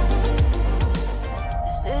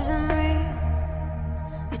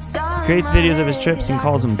 Creates videos of his trips and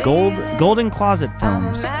calls them Golden Closet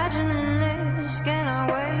Films.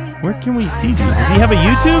 Where can we see these? Does he have a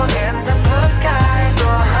YouTube?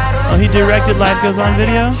 Oh, he directed Life Goes On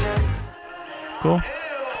video? Cool.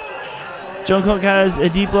 Jungkook has a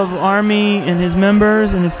deep love of ARMY and his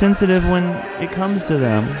members and is sensitive when it comes to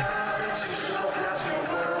them.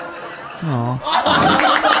 Aww.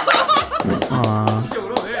 Aww.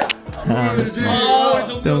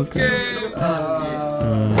 Don't cry.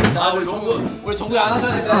 우리 정국이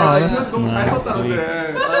안아줘야 될 때. 너무 잘 컸다는데.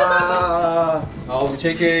 우리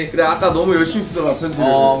JK. 그래 아까 너무 열심히 쓰더라 편지를.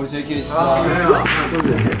 우리 JK 진짜.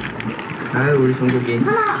 아유 우리 정국이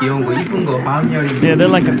귀여운 거 이쁜 거 마음 열이. Yeah, they're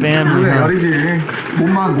like a family. 그래 열이지.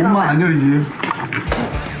 몸만 안 열이지.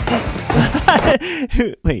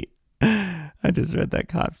 Wait. I just read that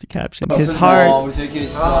caption. His heart. 우리 JK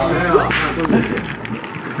진짜.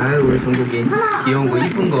 아유 우리 정국이 귀여운 거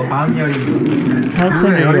이쁜 거 마음 열이. How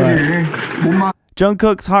tender you are.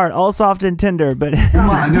 Jungkook's heart, all soft and tender, but his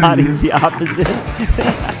body's the opposite.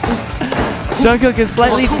 Jungkook is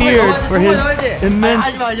slightly feared for his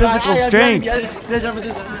immense physical strength.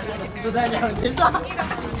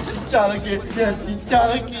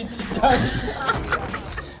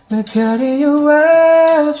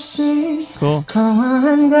 Cool.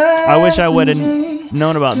 I wish I would have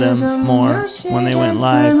known about them more when they went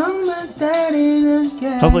live.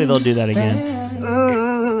 Hopefully they'll do that again.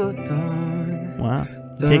 Wow.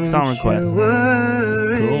 Take song requests.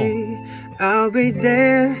 Cool. I'll be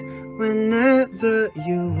there whenever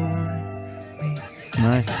you want me.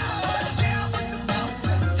 Nice.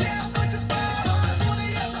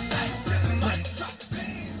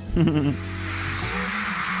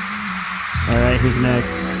 Alright, who's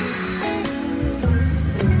next?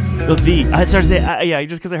 Oh, V. I started to say, yeah,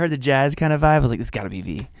 just because I heard the jazz kind of vibe, I was like, this gotta be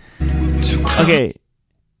V. Okay.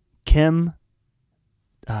 Kim.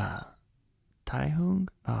 Taehyung?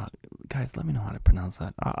 Guys, let me know how to pronounce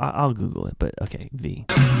that. I'll Google it, but okay, V.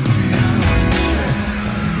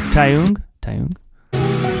 Taehyung? Taehyung?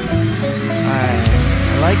 Alright.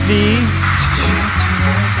 I like V.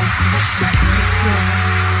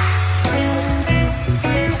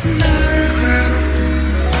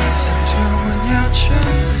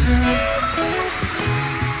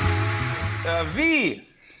 V,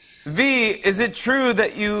 is it true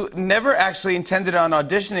that you never actually intended on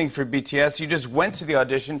auditioning for BTS? You just went to the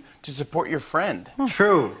audition to support your friend.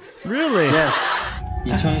 True. Really? Yes.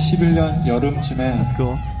 2011년 여름쯤에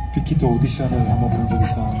빅히트 오디션을 한번 본 적이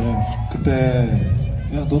있었는데 그때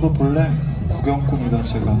야 너도 볼래? 구경꾼이던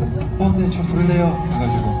제가 네 좀 볼래요?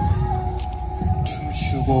 해가지고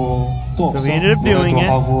춤추고 또 없어 노래도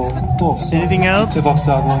하고 또 없어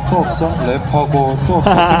비트박스하고 또 없어 랩하고 또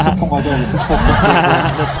없어 색소폰 가져와서 색소폰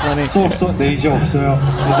또 없어 네 이제 없어요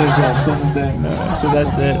그래서 이제 없었는데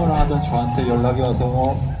그래서 게임을 하던 저한테 연락이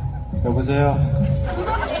와서 여보세요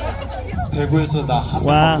대구에서 나 한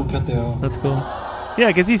명만 뽑혔대요. That's cool. Yeah,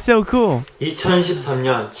 because he's so cool.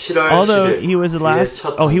 2013년 7월 Although 10일 he was the last,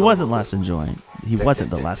 he wasn't last to join. He wasn't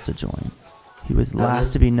the last to join. He was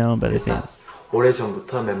last to be known by the fans.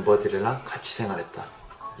 오래전부터 멤버들이랑 같이 생활했다.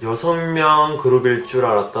 6명 그룹일 줄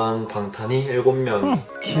알았던 방탄이 7명이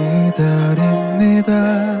기다립니다.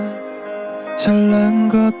 잘난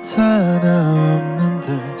것 하나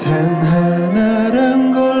없는데 단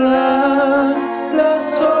하나란 걸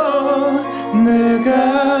알아서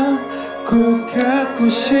내가 꼭 갖고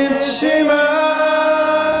싶지만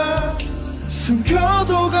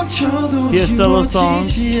숨겨도 감춰도 He has solo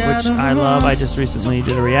songs, which I love. I just recently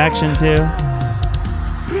did a reaction to.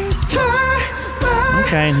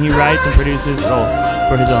 Okay, and he writes and produces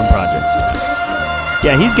for his own projects.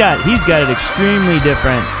 Yeah, he's got an extremely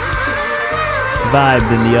different vibe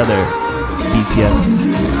than the other BTS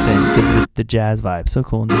thing, because of the jazz vibe. So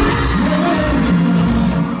cool.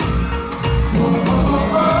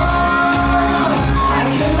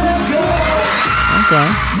 Okay.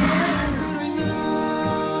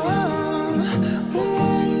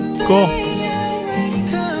 Cool.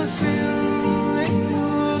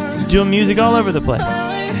 He's doing music all over the place.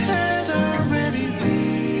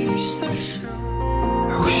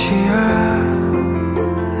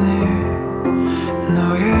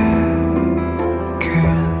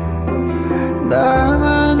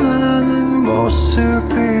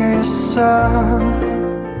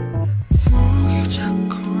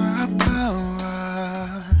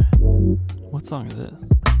 What song is this?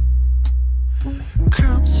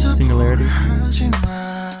 Singularity.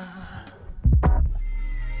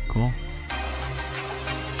 Cool.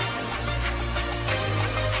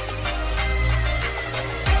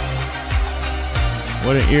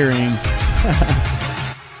 What an earring.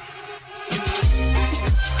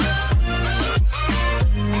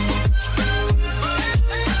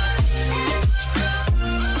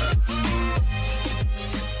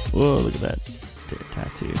 Whoa, look at that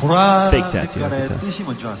tattoo. Fake tattoo. 뜻이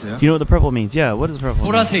뭔지 아세요? Do you know what the purple means? Yeah, what does purple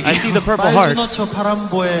mean? I see the purple heart.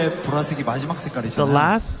 파란보의 보라색이 마지막 색깔이잖아요. The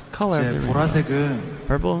last color. 보라색은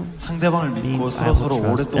purple 상대방을 믿고 means I will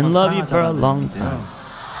trust and love you for a long time.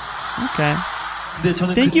 Okay.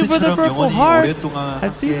 Thank you for the purple hearts.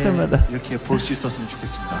 I've seen some of them. 이렇게 볼 수 있었으면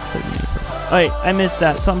좋겠습니다. Wait, I missed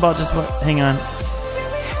that. Something about just what? Hang on.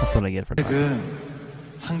 That's what I get for that.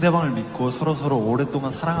 상대방을 믿고 서로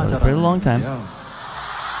오랫동안 사랑하자라는 For a long time.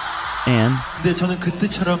 And 근데 저는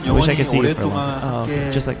그때처럼 I wish I 영원히 could see it for a long 오랫동안 time.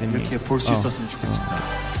 함께 Just like the 이렇게 볼 수 있었으면 좋겠습니다.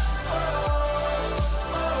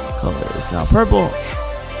 Colors. Now purple.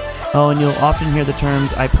 Oh, and you'll often hear the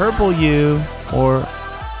terms "I purple you" or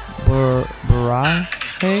 "barai."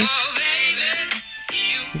 Hey.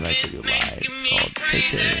 He likes to do live called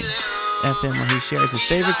Titanium FM, where he shares his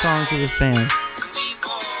favorite songs with his fans.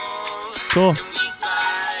 Cool.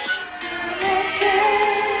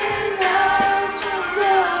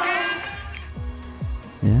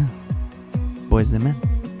 Yeah. Boys and men.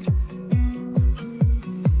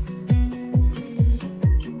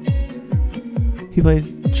 He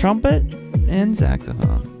plays trumpet and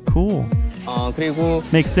saxophone. Cool. 그리고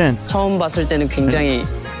Makes sense. 처음 봤을 때는 굉장히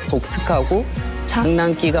독특하고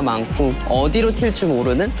장난기가 많고 어디로 튈 줄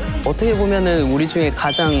모르는 어떻게 보면은 우리 중에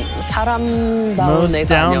가장 사람다운 Most 애가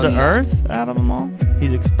down to 아니었나. earth out of them all.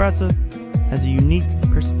 He's expressive, has a unique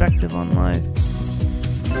perspective on life.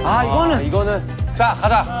 이거는 자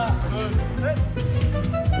가자.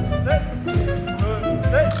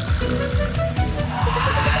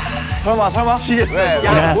 설마 왜?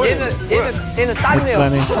 야, 얘는 That's 딴데요.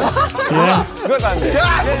 funny. Yeah. 그걸 딴데.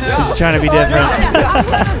 He's trying to be different.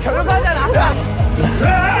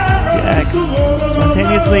 Yeah,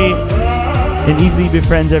 spontaneously and easily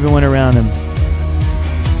befriends everyone around him.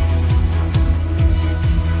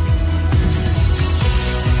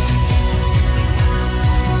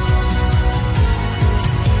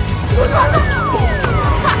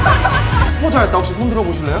 잘했다. 혹시 손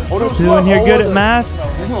들어보실래요? Doing here good at math?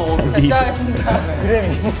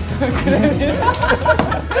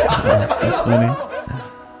 That's funny.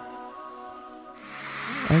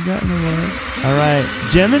 I got no words. All right,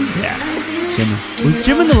 Jimin. Yeah, Jimin. Was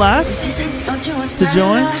Jimin the last to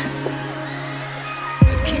join?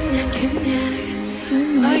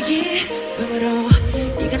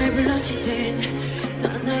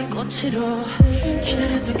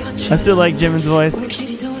 I still like Jimin's voice.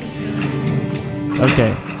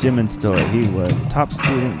 Okay, Jimin's story. He was top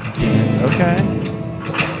student dance. Okay.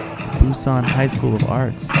 Busan High School of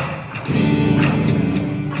Arts.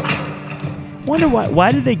 Wonder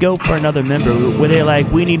why did they go for another member? Were they like,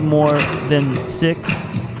 we need more than 6?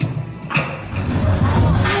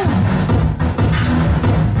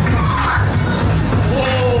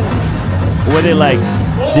 Or were they like,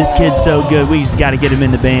 this kid's so good, we just got to get him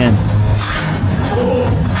in the band?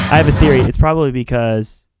 I have a theory. It's probably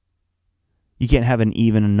because you can't have an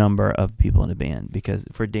even number of people in a band, because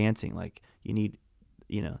for dancing, like, you need,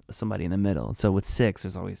 you know, somebody in the middle. And so with 6,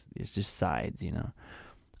 there's just sides, you know.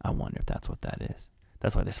 I wonder if that's what that is.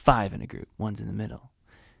 That's why there's 5 in a group. One's in the middle.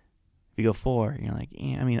 If you go 4, you're like,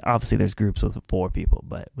 eh. I mean, obviously there's groups with 4 people,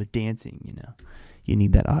 but with dancing, you know, you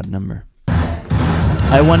need that odd number.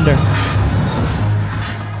 I wonder.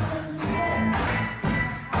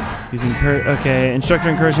 He's okay, instructor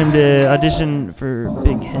encouraged him to audition for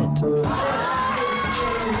Big Hit.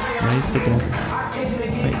 Yeah, he's a good dancer.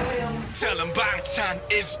 Wait. Tell him Bangtan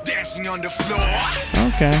is dancing on the floor.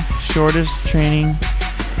 Okay, shortest training.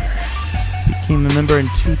 Became a member in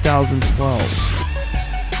 2012.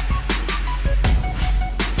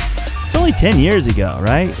 It's only 10 years ago,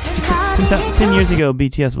 right? 10 years ago,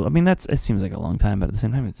 BTS. I mean, it seems like a long time, but at the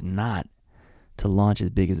same time, it's not to launch as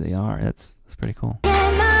big as they are. That's pretty cool.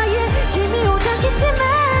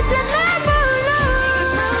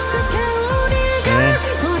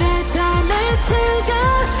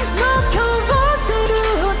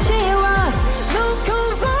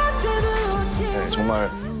 정말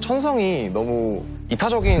천성이 너무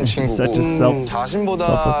이타적인 친구고 자신보다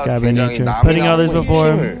self-guy 굉장히 putting 남이나 others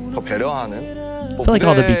before 팀을 더 배려하는 I feel like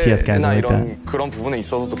all the BTS guys are like that. 그런 부분에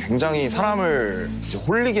있어서도 굉장히 사람을 이제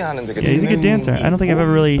홀리게 하는 되게 he's a good dancer. I don't think I've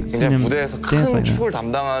ever really seen him 무대에서 dance 큰 like that. 축을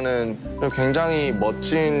담당하는 굉장히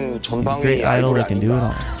멋진 전방위 Great idol 아이돌이 that can do it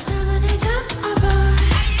아닌가. all.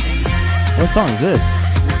 What song is this?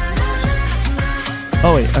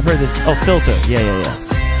 Oh wait, I've heard this. Oh, Filter. Yeah.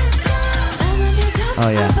 Oh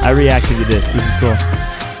yeah, I reacted to this. This is cool.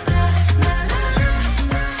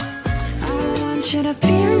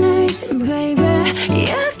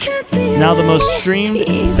 It's now the most streamed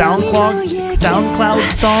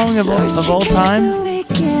SoundCloud song of all time.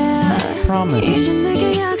 I promise.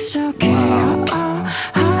 Wow.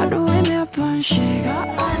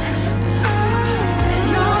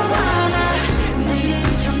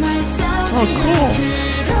 Oh, cool.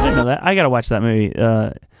 I didn't know that. I gotta watch that movie.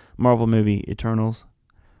 Marvel movie, Eternals.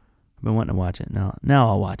 I've been wanting to watch it. Now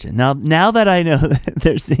I'll watch it. Now that I know that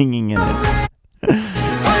they're singing in it.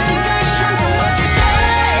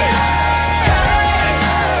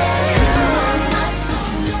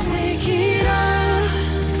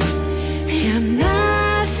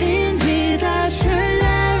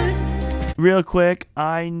 Real quick,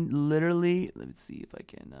 I literally, let me see if I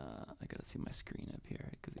can, I gotta see my screen up here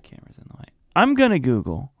because the camera's in the way. I'm gonna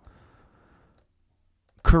Google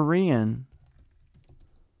Korean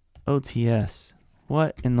OTS.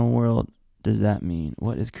 What in the world does that mean?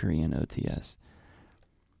 What is Korean OTS?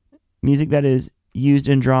 Music that is used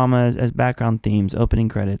in dramas as background themes, opening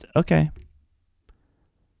credits. Okay.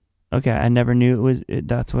 Okay, I never knew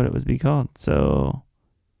that's what it was be called. So,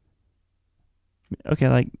 okay,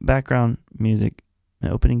 like background music,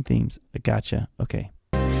 opening themes. Gotcha. Okay.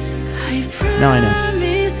 Now I know.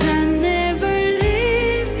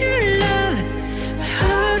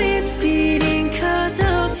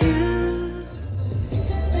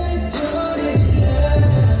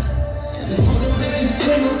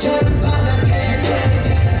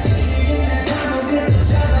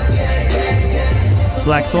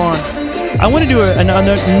 Black Swan. I want to do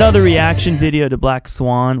another reaction video to Black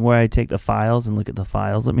Swan where I take the files and look at the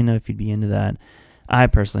files. Let me know if you'd be into that. I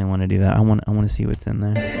personally want to do that. I want to see what's in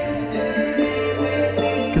there.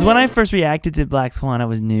 Because when I first reacted to Black Swan, I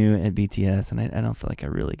was new at BTS, and I don't feel like I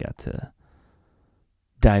really got to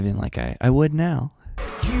dive in like I would now.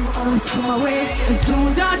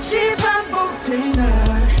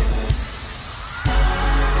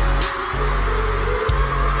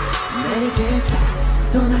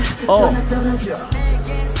 Oh,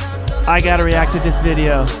 I gotta react to this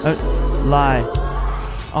video. Lie.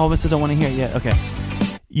 Oh, but still don't want to hear it yet. Okay.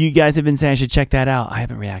 You guys have been saying I should check that out. I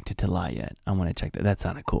haven't reacted to Lie yet. I want to check that. That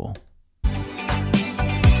sounded cool.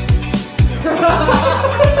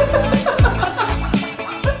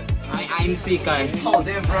 MC guy. Oh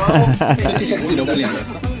damn, bro. Pretty sexy, lovely.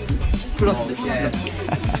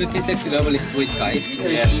 Pretty sexy, lovely, sweet guy.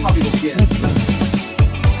 Yeah.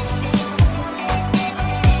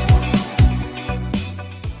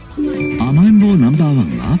 아마인보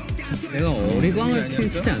넘버원가? 내가 어리광을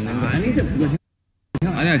피우지 않는다. 아니죠.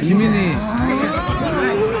 아니야, 지민이.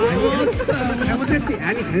 잘못했지.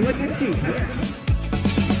 아니, 잘못했지.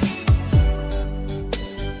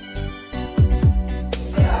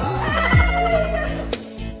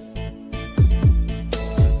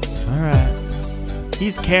 Alright.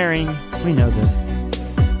 He's caring. We know this.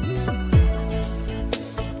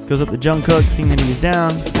 Goes up to Jungkook, seeing that he's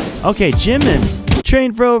down. Okay, Jimin.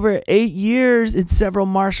 Trained for over 8 years in several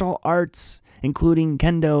martial arts, including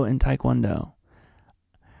Kendo and Taekwondo.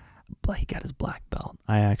 He got his black belt.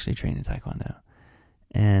 I actually trained in Taekwondo.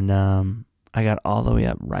 And I got all the way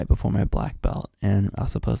up right before my black belt. And I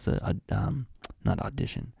was supposed to, not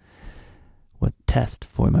audition, test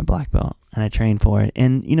for my black belt. And I trained for it.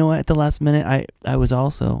 And you know what? At the last minute, I was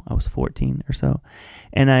 14 or so.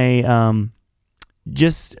 And I,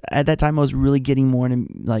 just at that time, I was really getting more into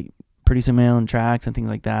like producing my own tracks and things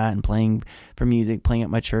like that, and playing for music, playing at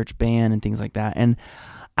my church band and things like that. And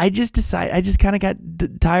I just decided, I just kind of got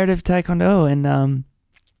tired of Taekwondo, and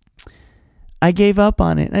I gave up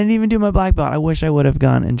on it. I didn't even do my black belt. I wish I would have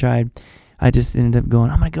gone and tried. I just ended up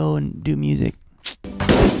going, I'm going to go and do music.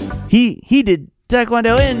 He did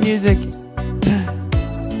Taekwondo and music.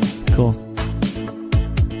 It's cool.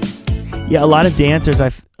 Yeah, a lot of dancers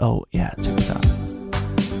oh, yeah, check this out.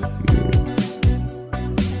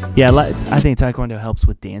 Yeah, I think Taekwondo helps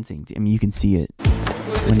with dancing. I mean, you can see it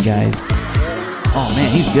when guys... Oh,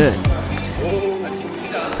 man, he's good.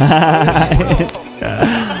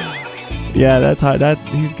 Yeah, that's hard.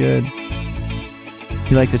 He's good.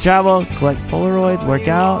 He likes to travel, collect Polaroids, work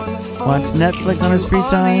out, watch Netflix on his free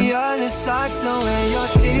time.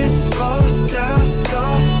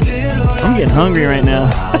 I'm getting hungry right now.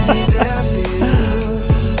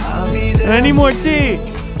 I need more tea.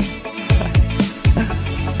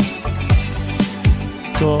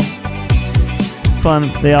 Cool. It's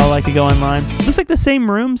fun. They all like to go online. Looks like the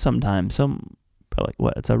same room sometimes. Probably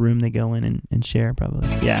what? It's a room they go in and share, probably.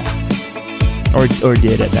 Yeah. Or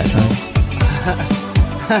did at that time.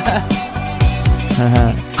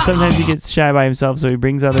 Sometimes he gets shy by himself, so he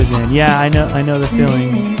brings others in. Yeah, I know the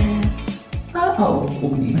feeling.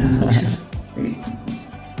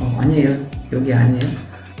 아니에요. 여기 아니에요.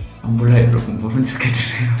 몰라요, 여러분. 모른 척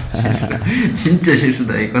해주세요. 실수. 진짜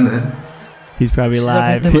실수다 이거는. He's probably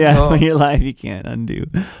live. Yeah, when you're live, you can't undo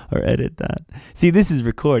or edit that. See, this is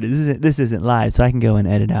recorded. This isn't live, so I can go and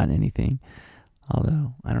edit out anything.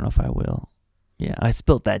 Although, I don't know if I will. Yeah, I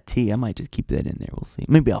spilt that tea. I might just keep that in there. We'll see.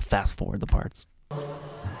 Maybe I'll fast forward the parts.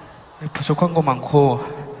 부족한 거 많고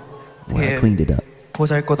I cleaned it up.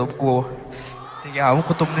 보잘 것 없고 되게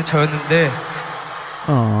아무것도 없는 저였는데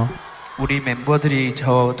우리 멤버들이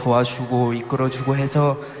저 도와주고 이끌어주고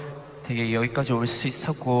해서 되게 여기까지 올 수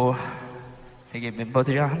있었고 되게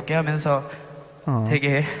멤버들이랑 함께하면서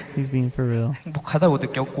되게 He's being for real. 행복하다고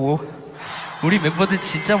느꼈고 우리 멤버들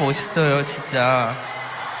진짜 멋있어요, 진짜.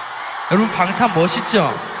 여러분 방탄 멋있죠?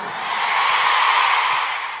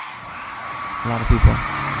 A lot of people.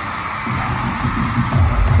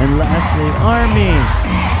 And lastly, Army.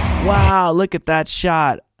 Wow, look at that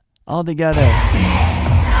shot. All together.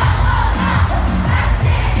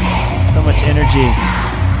 So much energy.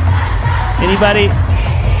 Anybody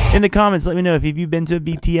in the comments, let me know if you've been to a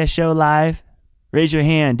BTS show live. Raise your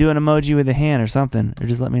hand. Do an emoji with a hand or something. Or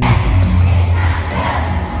just let me know.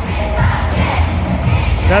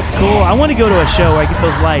 That's cool. I want to go to a show where I get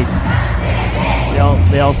those lights.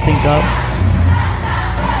 They all sync up.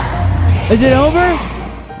 Is it over?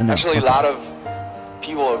 No. Actually, a lot of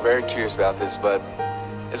people are very curious about this, but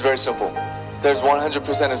it's very simple. There's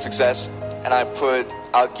 100% of success, and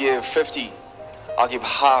I'll give 50. I'll give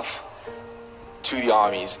half to the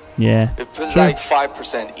armies. Yeah. It puts like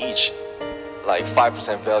 5% each, like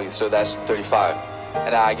 5% value, so that's 35.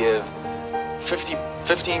 And I give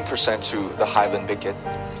 15% to the Highland Bicket.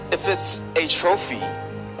 If it's a trophy,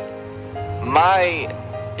 my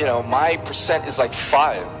percent is like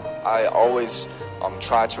 5. I always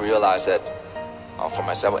try to realize that for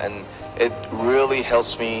myself, and it really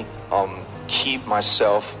helps me keep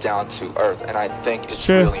myself down to earth. And I think it's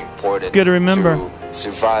really important. It's good to remember. To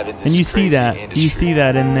survive in this and you see that. industry. You see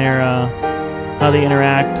that in their how they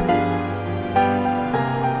interact.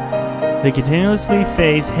 They continuously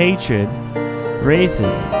face hatred,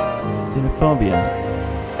 racism, xenophobia,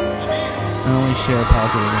 and only share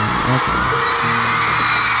positive energy. Okay.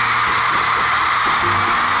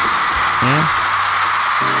 Yeah.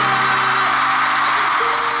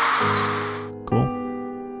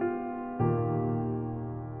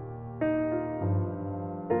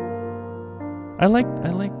 I like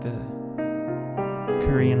the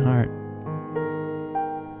Korean heart.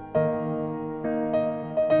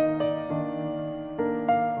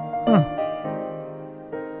 Huh.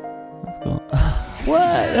 That's cool.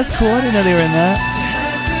 What? That's cool. I didn't know they were in that.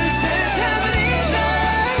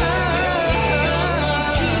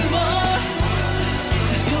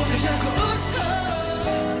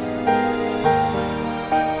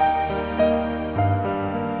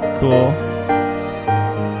 Cool.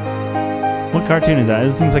 What cartoon is that?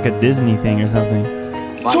 It seems like a Disney thing or something.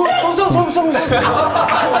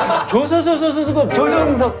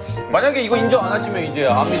 만약에 이거 인정 안 하시면 이제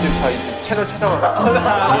아미들 다 이제 채널 찾아가.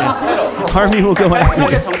 Army will go after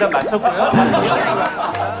you. 정답 맞췄고요.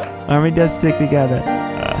 Army does stick together.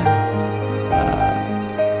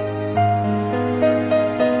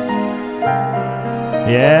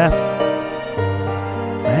 Yeah.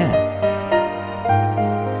 Man.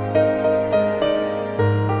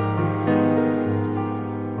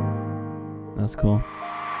 That's cool.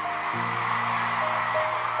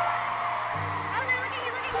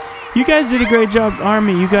 You guys did a great job,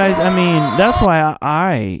 Army. You guys, I mean, that's why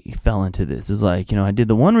I fell into this. Is like, you know, I did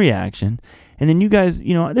the one reaction, and then you guys,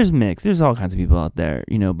 you know, there's mix. There's all kinds of people out there,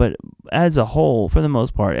 you know, but as a whole, for the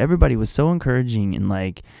most part, everybody was so encouraging and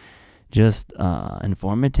like just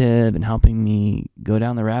informative and helping me go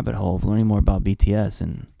down the rabbit hole of learning more about BTS,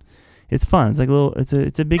 and it's fun. It's like a little,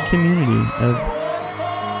 it's a big community of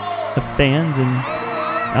fans and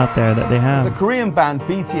out there that they have. The Korean band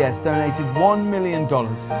BTS donated $1 million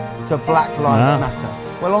to Black Lives Matter.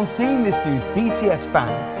 Well, on seeing this news, BTS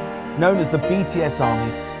fans, known as the BTS Army,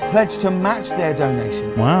 pledged to match their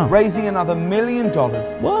donation, raising another $1 million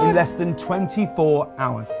in less than 24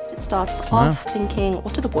 hours. It starts off thinking,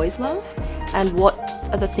 what do the boys love? And what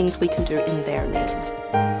are the things we can do in their name?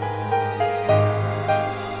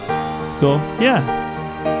 That's cool. Yeah.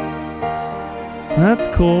 That's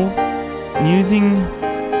cool. Using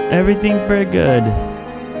everything for good.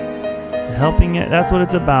 Helping it. That's what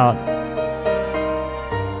it's about.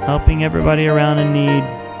 Helping everybody around in need.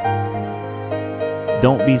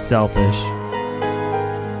 Don't be selfish.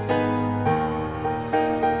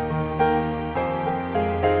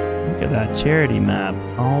 Look at that charity map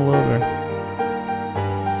all over.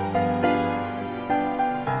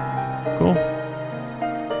 Cool.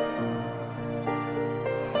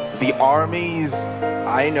 The armies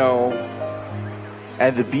I know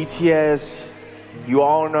and the BTS you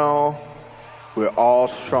all know, we're all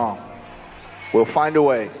strong. We'll find a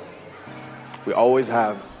way. We always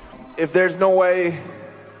have. If there's no way,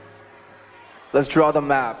 let's draw the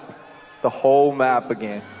map. The whole map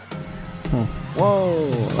again. Whoa,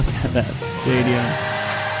 look at that stadium.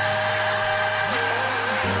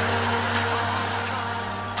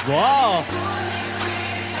 Wow.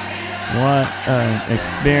 What an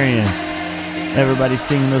experience. Everybody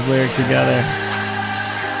singing those lyrics together.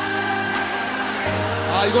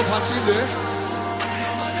 아, 이건 반칙인데.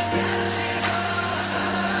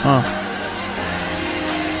 Huh.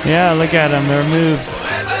 Yeah, look at them. They're moved.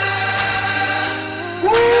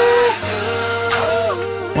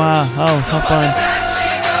 Wow. Oh, how fun.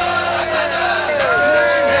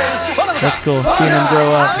 That's cool. Seeing them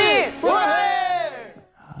grow up.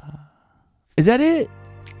 Is that it?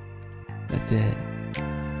 That's it.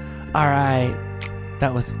 All right.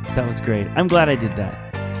 That was great. I'm glad I did that.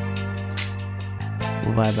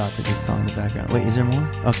 We'll vibe out to this song in the background. Wait, is there more?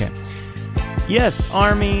 Okay. Yes,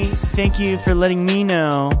 Army, thank you for letting me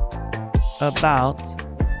know about...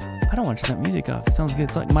 I don't want to turn that music off. It sounds good.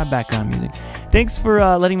 It's like my background music. Thanks for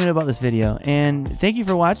letting me know about this video. And thank you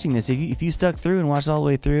for watching this. If you stuck through and watched all the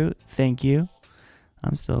way through, thank you.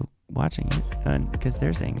 I'm still watching it because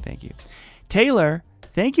they're saying thank you. Taylor,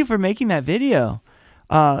 thank you for making that video.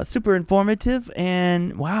 Super informative.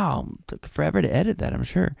 And wow, took forever to edit that, I'm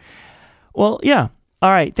sure. Well, yeah. All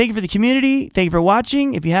right. Thank you for the community. Thank you for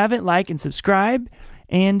watching. If you haven't, like and subscribe.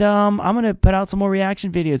 And I'm going to put out some more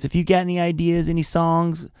reaction videos. If you got any ideas, any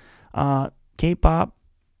songs, K-pop,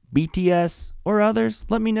 BTS, or others,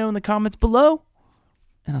 let me know in the comments below.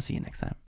 And I'll see you next time.